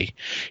today.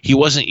 He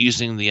wasn't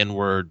using the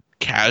N-word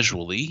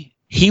casually.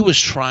 He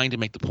was trying to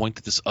make the point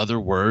that this other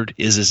word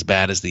is as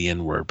bad as the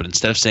N-word, but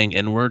instead of saying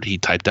N-word, he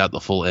typed out the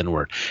full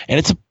N-word. And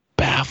it's a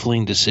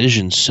baffling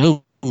decision.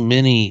 So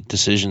many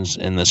decisions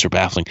in this are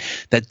baffling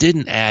that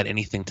didn't add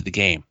anything to the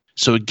game.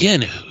 So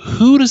again,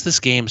 who does this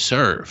game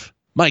serve?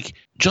 Mike,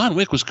 John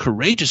Wick was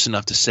courageous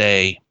enough to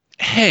say,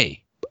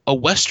 hey, a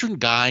Western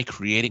guy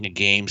creating a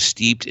game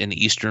steeped in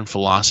Eastern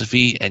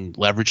philosophy and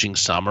leveraging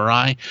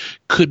samurai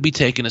could be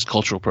taken as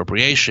cultural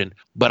appropriation,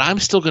 but I'm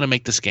still going to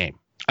make this game.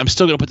 I'm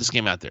still going to put this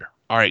game out there.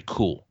 All right,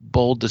 cool.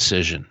 Bold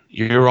decision.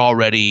 You're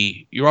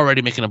already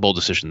making a bold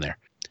decision there.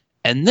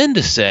 And then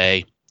to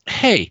say,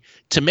 hey,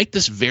 to make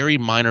this very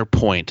minor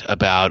point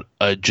about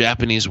a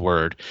Japanese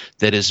word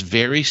that is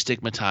very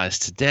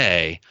stigmatized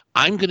today,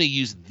 I'm going to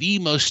use the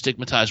most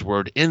stigmatized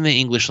word in the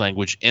English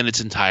language in its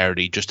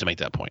entirety just to make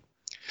that point.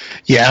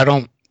 Yeah, I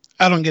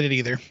don't get it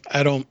either.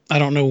 I don't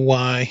know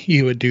why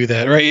you would do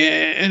that, right?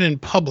 And in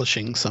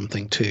publishing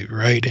something too,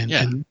 right?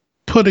 And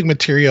putting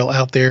material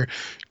out there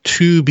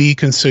to be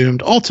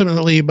consumed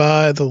ultimately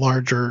by the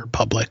larger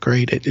public,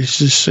 right? It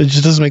just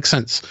doesn't make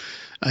sense,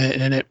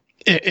 and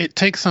it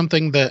takes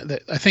something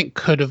that I think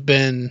could have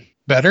been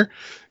better,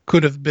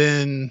 could have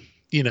been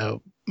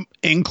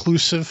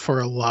inclusive for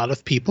a lot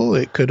of people.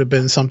 It could have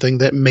been something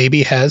that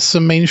maybe has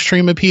some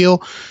mainstream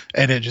appeal,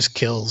 and it just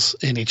kills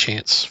any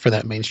chance for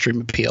that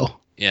mainstream appeal.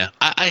 Yeah,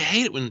 I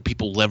hate it when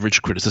people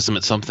leverage criticism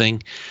at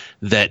something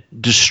that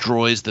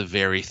destroys the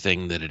very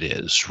thing that it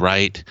is,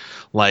 right?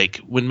 Like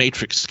when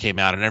Matrix came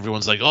out and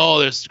everyone's like, oh,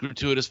 there's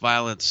gratuitous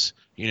violence.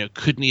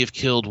 Couldn't he have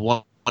killed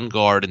one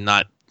guard and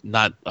not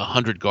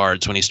 100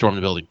 guards when he stormed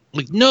the building?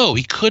 Like, no,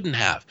 he couldn't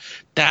have.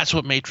 That's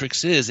what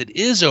Matrix is. It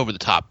is over the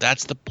top.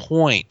 That's the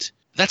point.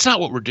 That's not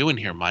what we're doing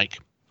here, Mike.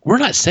 We're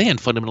not saying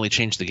fundamentally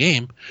change the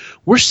game.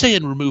 We're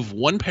saying remove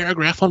one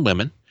paragraph on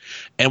women,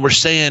 and we're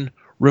saying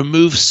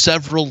remove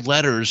several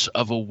letters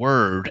of a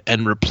word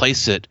and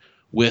replace it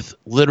with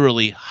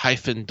literally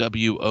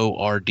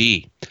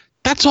 -WORD.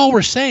 That's all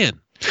we're saying.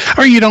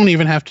 Or you don't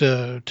even have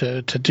to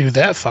do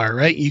that far,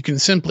 right? You can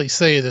simply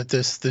say that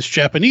this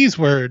Japanese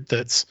word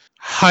that's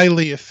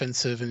highly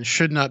offensive and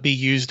should not be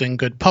used in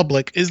good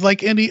public is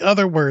like any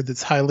other word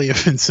that's highly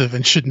offensive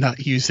and should not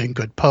use in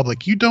good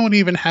public. You don't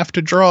even have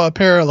to draw a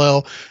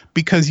parallel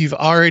because you've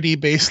already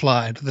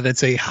baselined that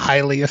it's a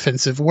highly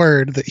offensive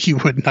word that you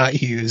would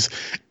not use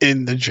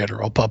in the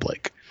general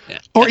public. Yeah.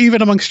 Or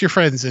even amongst your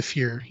friends if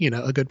you're,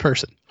 a good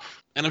person.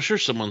 And I'm sure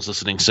someone's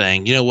listening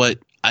saying, you know what?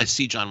 I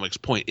see John Wick's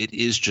point. It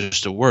is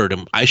just a word,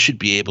 and I should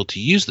be able to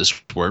use this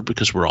word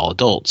because we're all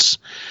adults.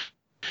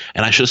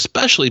 And I should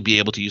especially be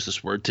able to use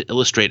this word to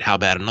illustrate how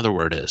bad another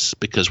word is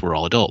because we're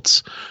all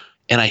adults.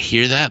 And I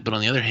hear that, but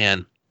on the other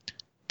hand,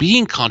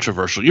 being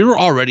controversial, you're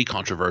already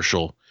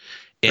controversial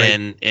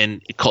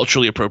and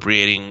culturally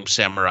appropriating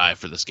samurai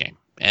for this game.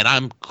 And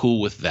I'm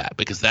cool with that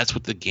because that's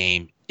what the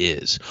game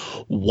is.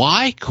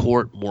 Why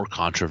court more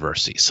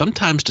controversy?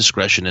 Sometimes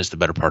discretion is the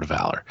better part of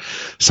valor.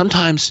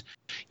 Sometimes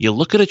you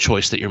look at a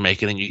choice that you're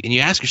making and you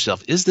ask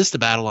yourself, is this the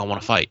battle I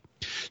want to fight?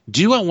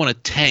 Do I want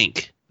to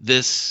tank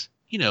this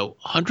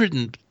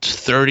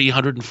 130,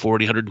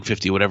 140,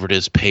 150, whatever it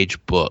is,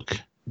 page book?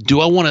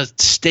 Do I want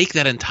to stake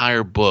that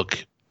entire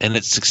book and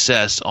its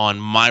success on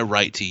my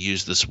right to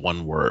use this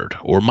one word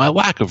or my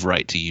lack of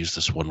right to use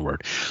this one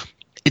word?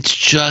 It's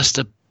just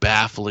a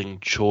baffling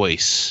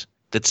choice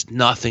that's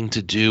nothing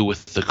to do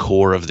with the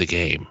core of the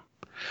game.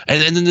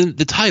 And then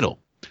the title.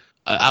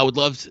 I would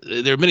love –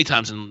 there are many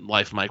times in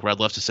life, Mike, where I'd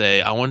love to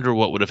say, I wonder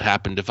what would have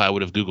happened if I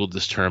would have Googled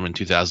this term in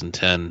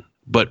 2010.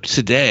 But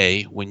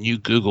today, when you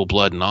Google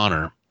Blood and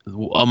Honor,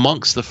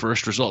 amongst the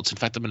first results – in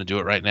fact, I'm going to do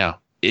it right now.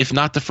 If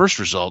not the first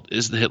result,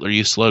 is the Hitler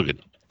Youth slogan.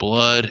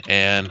 Blood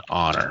and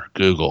Honor.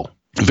 Google.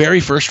 Very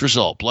first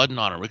result, Blood and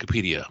Honor,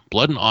 Wikipedia.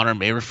 Blood and Honor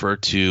may refer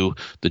to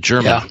the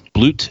German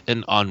Blut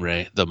und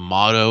Honor, the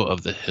motto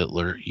of the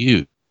Hitler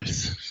Youth.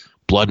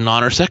 Blood and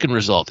Honor, second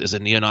result, is a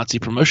neo-Nazi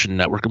promotion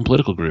network and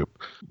political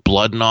group.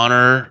 Blood and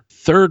Honor,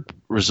 third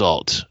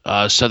result,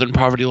 Southern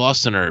Poverty Law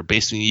Center,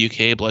 based in the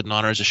UK. Blood and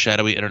Honor is a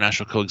shadowy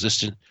international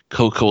coalition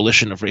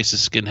of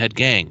racist skinhead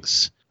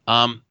gangs.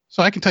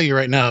 So I can tell you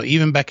right now,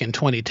 even back in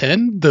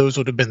 2010, those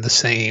would have been the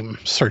same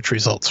search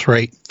results,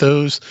 right?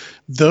 Those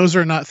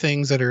are not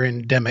things that are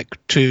endemic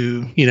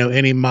to,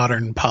 any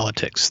modern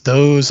politics.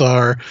 Those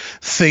are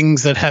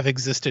things that have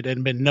existed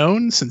and been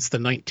known since the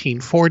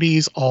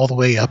 1940s all the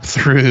way up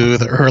through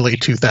the early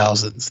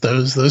 2000s.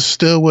 Those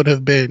still would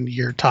have been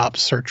your top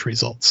search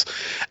results.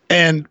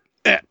 And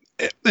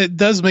it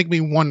does make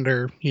me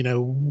wonder,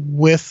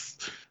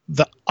 with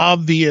the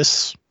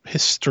obvious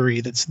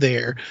history that's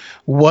there,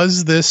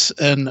 was this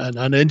an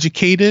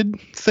uneducated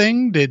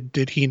thing?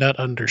 Did he not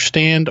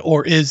understand,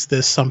 or is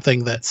this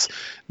something that's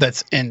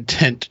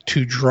intent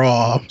to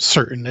draw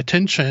certain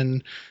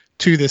attention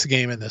to this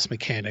game and this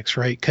mechanics,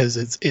 right? Because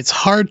it's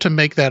hard to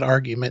make that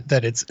argument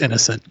that it's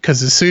innocent,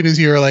 because as soon as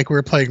you were like,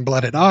 we're playing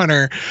Blood and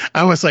Honor,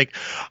 I was like,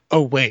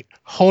 oh wait,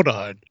 hold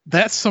on,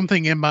 that's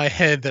something in my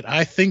head that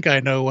I think I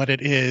know what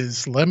it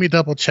is. Let me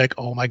double check.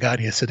 Oh my god,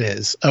 yes it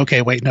is.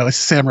 Okay, wait, no, it's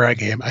a samurai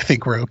game. I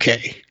think we're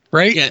okay,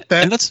 right? Yeah,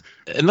 and that's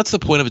the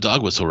point of a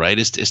dog whistle, right?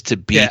 Is to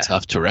be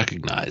tough to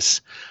recognize.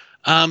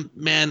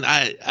 Man,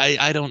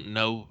 I don't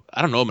know.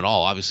 I don't know him at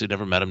all. Obviously,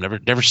 never met him.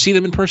 Never seen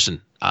him in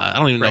person. I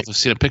don't even know if I've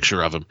seen a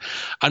picture of him.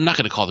 I'm not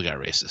going to call the guy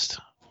racist.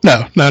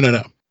 No.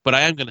 But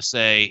I am going to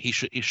say he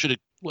should have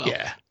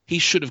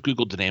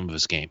Googled the name of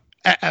his game.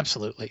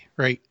 Absolutely,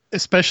 right.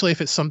 Especially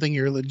if it's something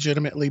you're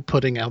legitimately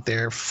putting out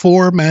there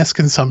for mass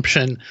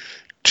consumption,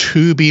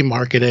 to be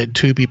marketed,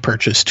 to be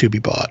purchased, to be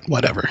bought,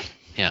 whatever.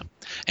 Yeah,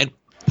 and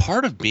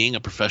part of being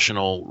a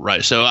professional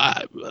writer, so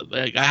I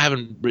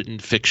haven't written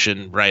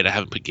fiction, right? I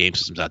haven't put game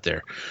systems out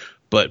there,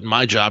 but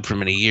my job for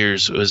many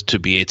years was to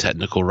be a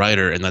technical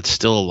writer, and that's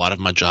still a lot of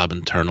my job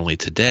internally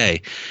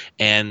today.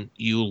 And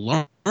you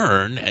learn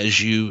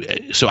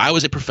so I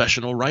was a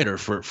professional writer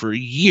for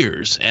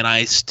years, and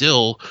I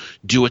still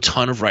do a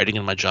ton of writing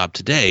in my job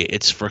today.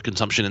 It's for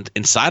consumption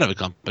inside of a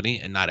company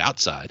and not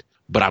outside,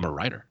 but I'm a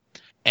writer.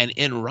 And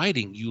in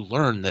writing, you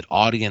learn that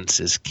audience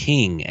is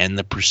king and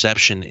the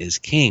perception is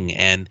king.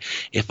 And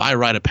if I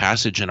write a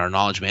passage in our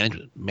knowledge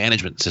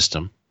management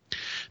system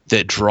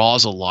that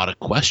draws a lot of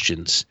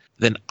questions,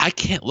 then I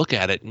can't look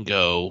at it and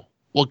go,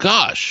 well,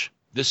 gosh,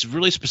 this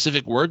really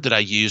specific word that I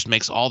used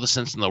makes all the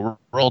sense in the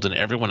world, and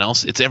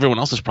it's everyone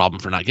else's problem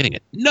for not getting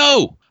it.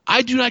 No,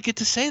 I do not get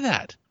to say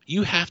that.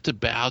 You have to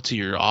bow to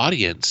your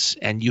audience,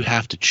 and you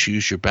have to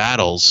choose your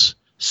battles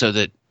so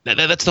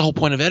that's the whole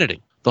point of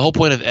editing. The whole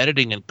point of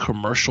editing and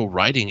commercial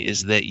writing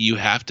is that you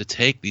have to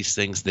take these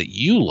things that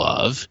you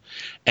love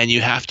and you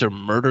have to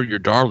murder your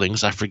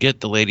darlings. I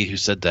forget the lady who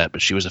said that,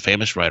 but she was a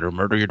famous writer.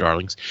 Murder your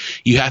darlings.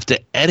 You have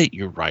to edit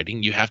your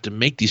writing. You have to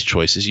make these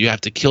choices. You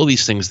have to kill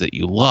these things that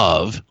you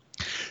love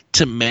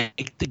to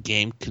make the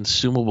game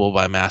consumable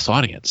by mass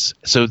audience.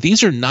 So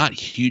these are not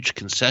huge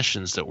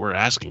concessions that we're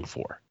asking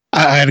for.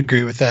 I'd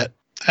agree with that.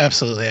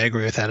 Absolutely, I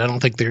agree with that. I don't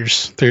think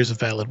there's a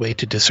valid way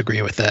to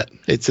disagree with that.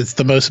 It's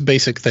the most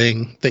basic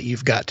thing that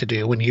you've got to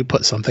do when you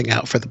put something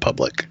out for the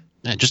public.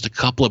 And just a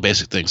couple of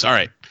basic things. All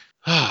right.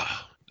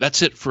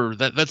 That's it for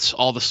that. That's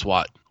all the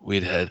SWAT we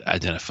had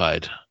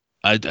identified.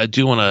 I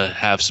do want to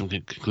have some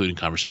concluding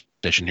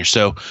conversation here.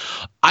 So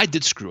I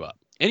did screw up.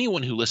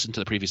 Anyone who listened to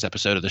the previous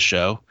episode of the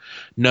show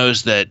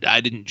knows that I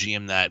didn't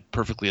GM that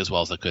perfectly as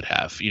well as I could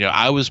have.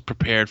 I was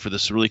prepared for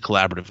this really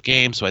collaborative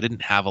game, so I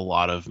didn't have a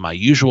lot of my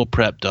usual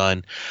prep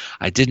done.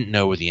 I didn't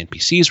know where the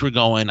NPCs were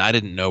going. I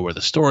didn't know where the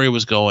story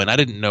was going. I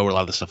didn't know where a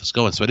lot of the stuff was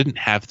going, so I didn't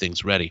have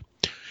things ready.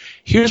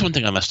 Here's one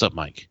thing I messed up,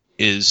 Mike,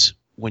 is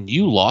when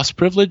you lost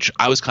privilege,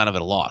 I was kind of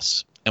at a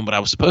loss. And what I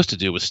was supposed to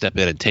do was step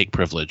in and take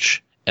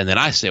privilege, and then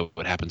I say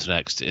what happens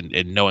next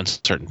in no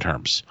uncertain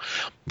terms.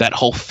 That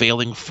whole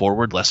failing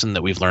forward lesson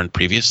that we've learned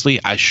previously,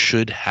 I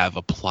should have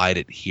applied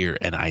it here,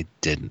 and I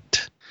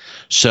didn't.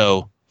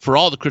 So for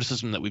all the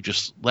criticism that we've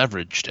just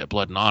leveraged at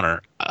Blood and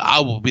Honor,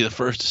 I will be the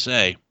first to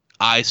say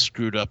I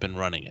screwed up in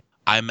running it.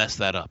 I messed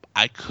that up.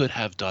 I could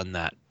have done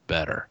that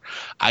better.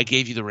 I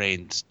gave you the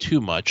reins too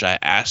much. I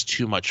asked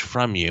too much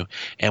from you,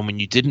 and when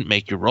you didn't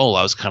make your roll,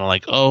 I was kind of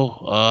like,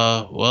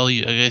 well, I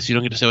guess you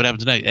don't get to say what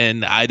happens next.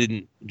 And I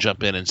didn't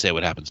jump in and say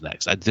what happens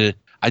next. I did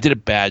a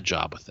bad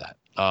job with that.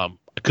 I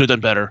could have done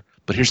better,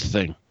 but here's the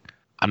thing: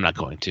 I'm not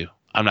going to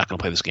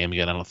play this game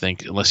again. I don't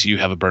think, unless you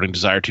have a burning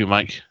desire to,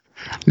 Mike.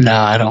 No,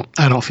 I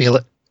don't feel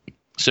it.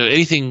 So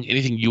anything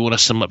you want to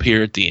sum up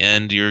here at the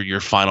end?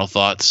 Your final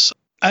thoughts?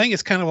 I think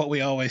it's kind of what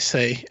we always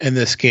say in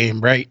this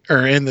game, right?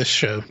 Or in this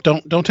show.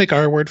 Don't take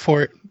our word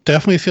for it.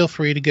 Definitely feel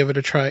free to give it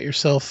a try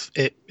yourself.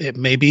 It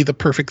may be the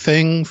perfect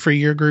thing for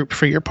your group,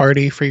 for your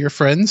party, for your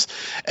friends,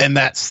 and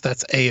that's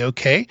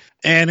A-okay.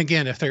 And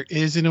again, if there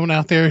is anyone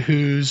out there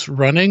who's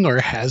running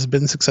or has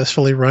been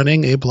successfully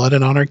running a Blood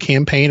and Honor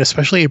campaign,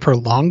 especially a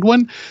prolonged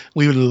one,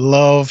 we would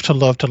love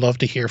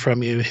to hear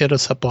from you. Hit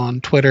us up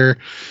on Twitter,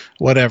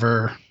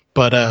 whatever.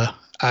 But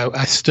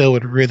I still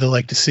would really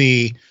like to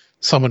see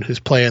someone who's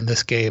playing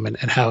this game and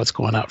how it's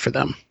going out for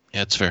them.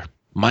 Yeah, it's fair.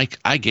 Mike,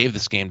 I gave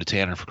this game to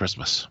Tanner for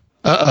Christmas.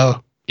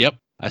 Uh-oh. Yep.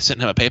 I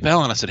sent him a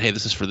PayPal and I said, hey,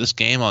 this is for this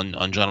game on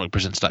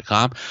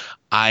JohnWickPresents.com.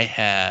 I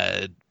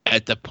had,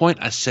 at the point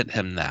I sent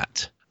him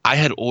that, I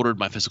had ordered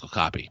my physical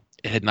copy.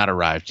 It had not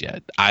arrived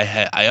yet.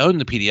 I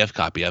owned the PDF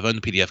copy. I've owned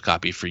the PDF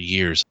copy for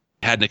years.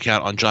 I had an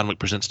account on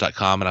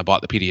JohnWickPresents.com and I bought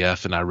the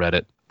PDF and I read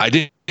it. I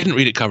didn't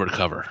read it cover to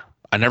cover.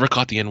 I never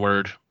caught the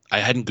N-word. I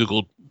hadn't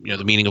Googled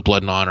the meaning of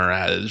Blood and Honor.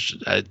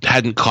 I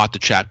hadn't caught the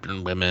chapter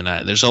in women.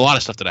 There's a lot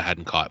of stuff that I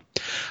hadn't caught.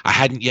 I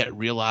hadn't yet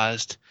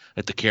realized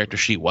that the character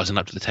sheet wasn't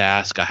up to the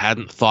task. I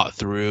hadn't thought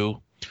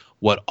through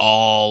what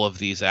all of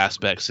these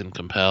aspects and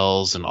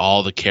compels and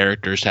all the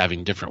characters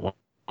having different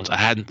ones. I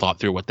hadn't thought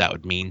through what that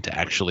would mean to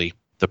actually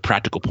the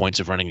practical points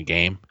of running a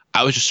game.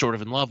 I was just sort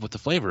of in love with the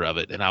flavor of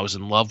it, and I was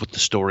in love with the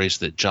stories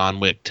that John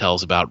Wick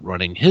tells about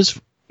running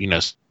his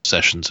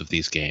sessions of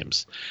these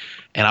games.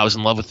 And I was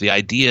in love with the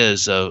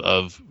ideas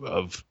of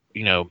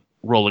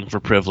rolling for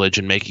privilege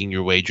and making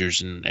your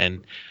wagers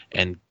and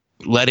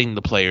letting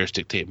the players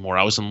dictate more.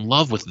 I was in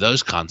love with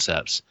those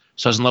concepts.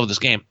 So I was in love with this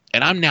game.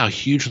 And I'm now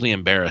hugely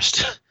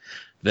embarrassed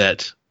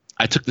that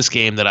I took this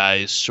game that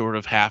I sort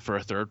of half or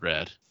a third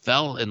read,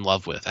 fell in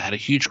love with. I had a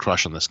huge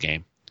crush on this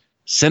game,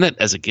 sent it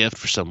as a gift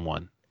for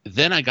someone.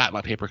 Then I got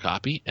my paper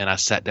copy and I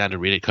sat down to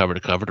read it cover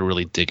to cover to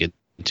really dig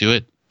into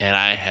it. And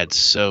I had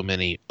so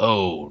many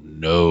oh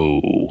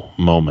no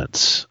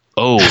moments.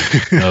 Oh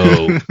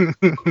no.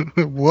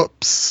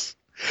 Whoops.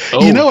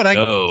 Oh, you know what?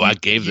 I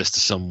gave this to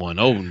someone.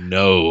 Oh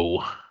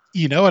no.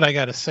 You know what I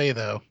got to say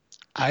though?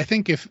 I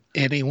think if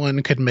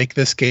anyone could make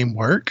this game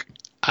work,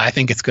 I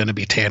think it's going to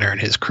be Tanner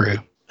and his crew.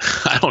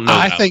 I don't know.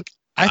 I think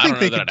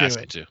they could do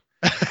it.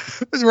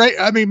 Right?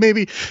 I mean,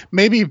 maybe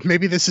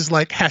this is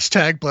like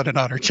hashtag Blood and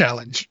Honor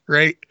challenge,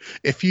 right?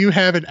 If you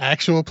have an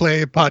actual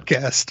play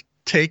podcast,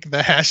 take the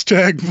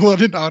hashtag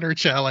Blood and Honor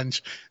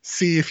challenge.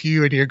 See if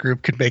you and your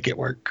group could make it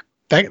work.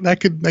 That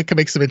could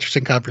make some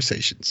interesting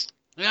conversations.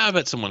 Yeah, I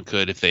bet someone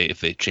could if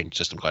they changed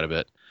system quite a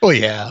bit. Oh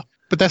yeah,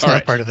 but that's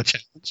not part of the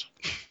challenge.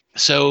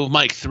 So,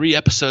 Mike, 3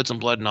 episodes on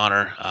Blood and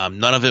Honor.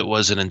 None of it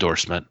was an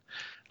endorsement.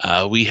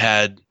 We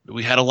had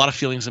a lot of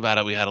feelings about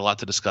it. We had a lot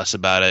to discuss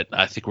about it.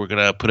 I think we're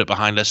gonna put it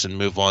behind us and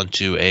move on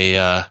to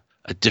a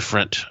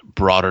different,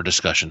 broader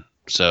discussion.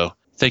 So,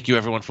 thank you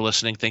everyone for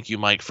listening. Thank you,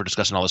 Mike, for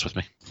discussing all this with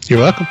me. You're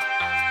welcome.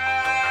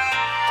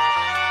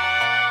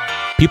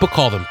 People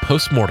call them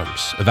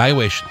postmortems,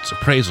 evaluations,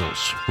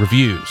 appraisals,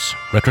 reviews,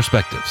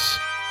 retrospectives.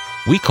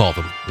 We call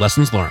them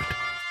lessons learned,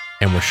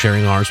 and we're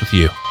sharing ours with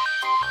you.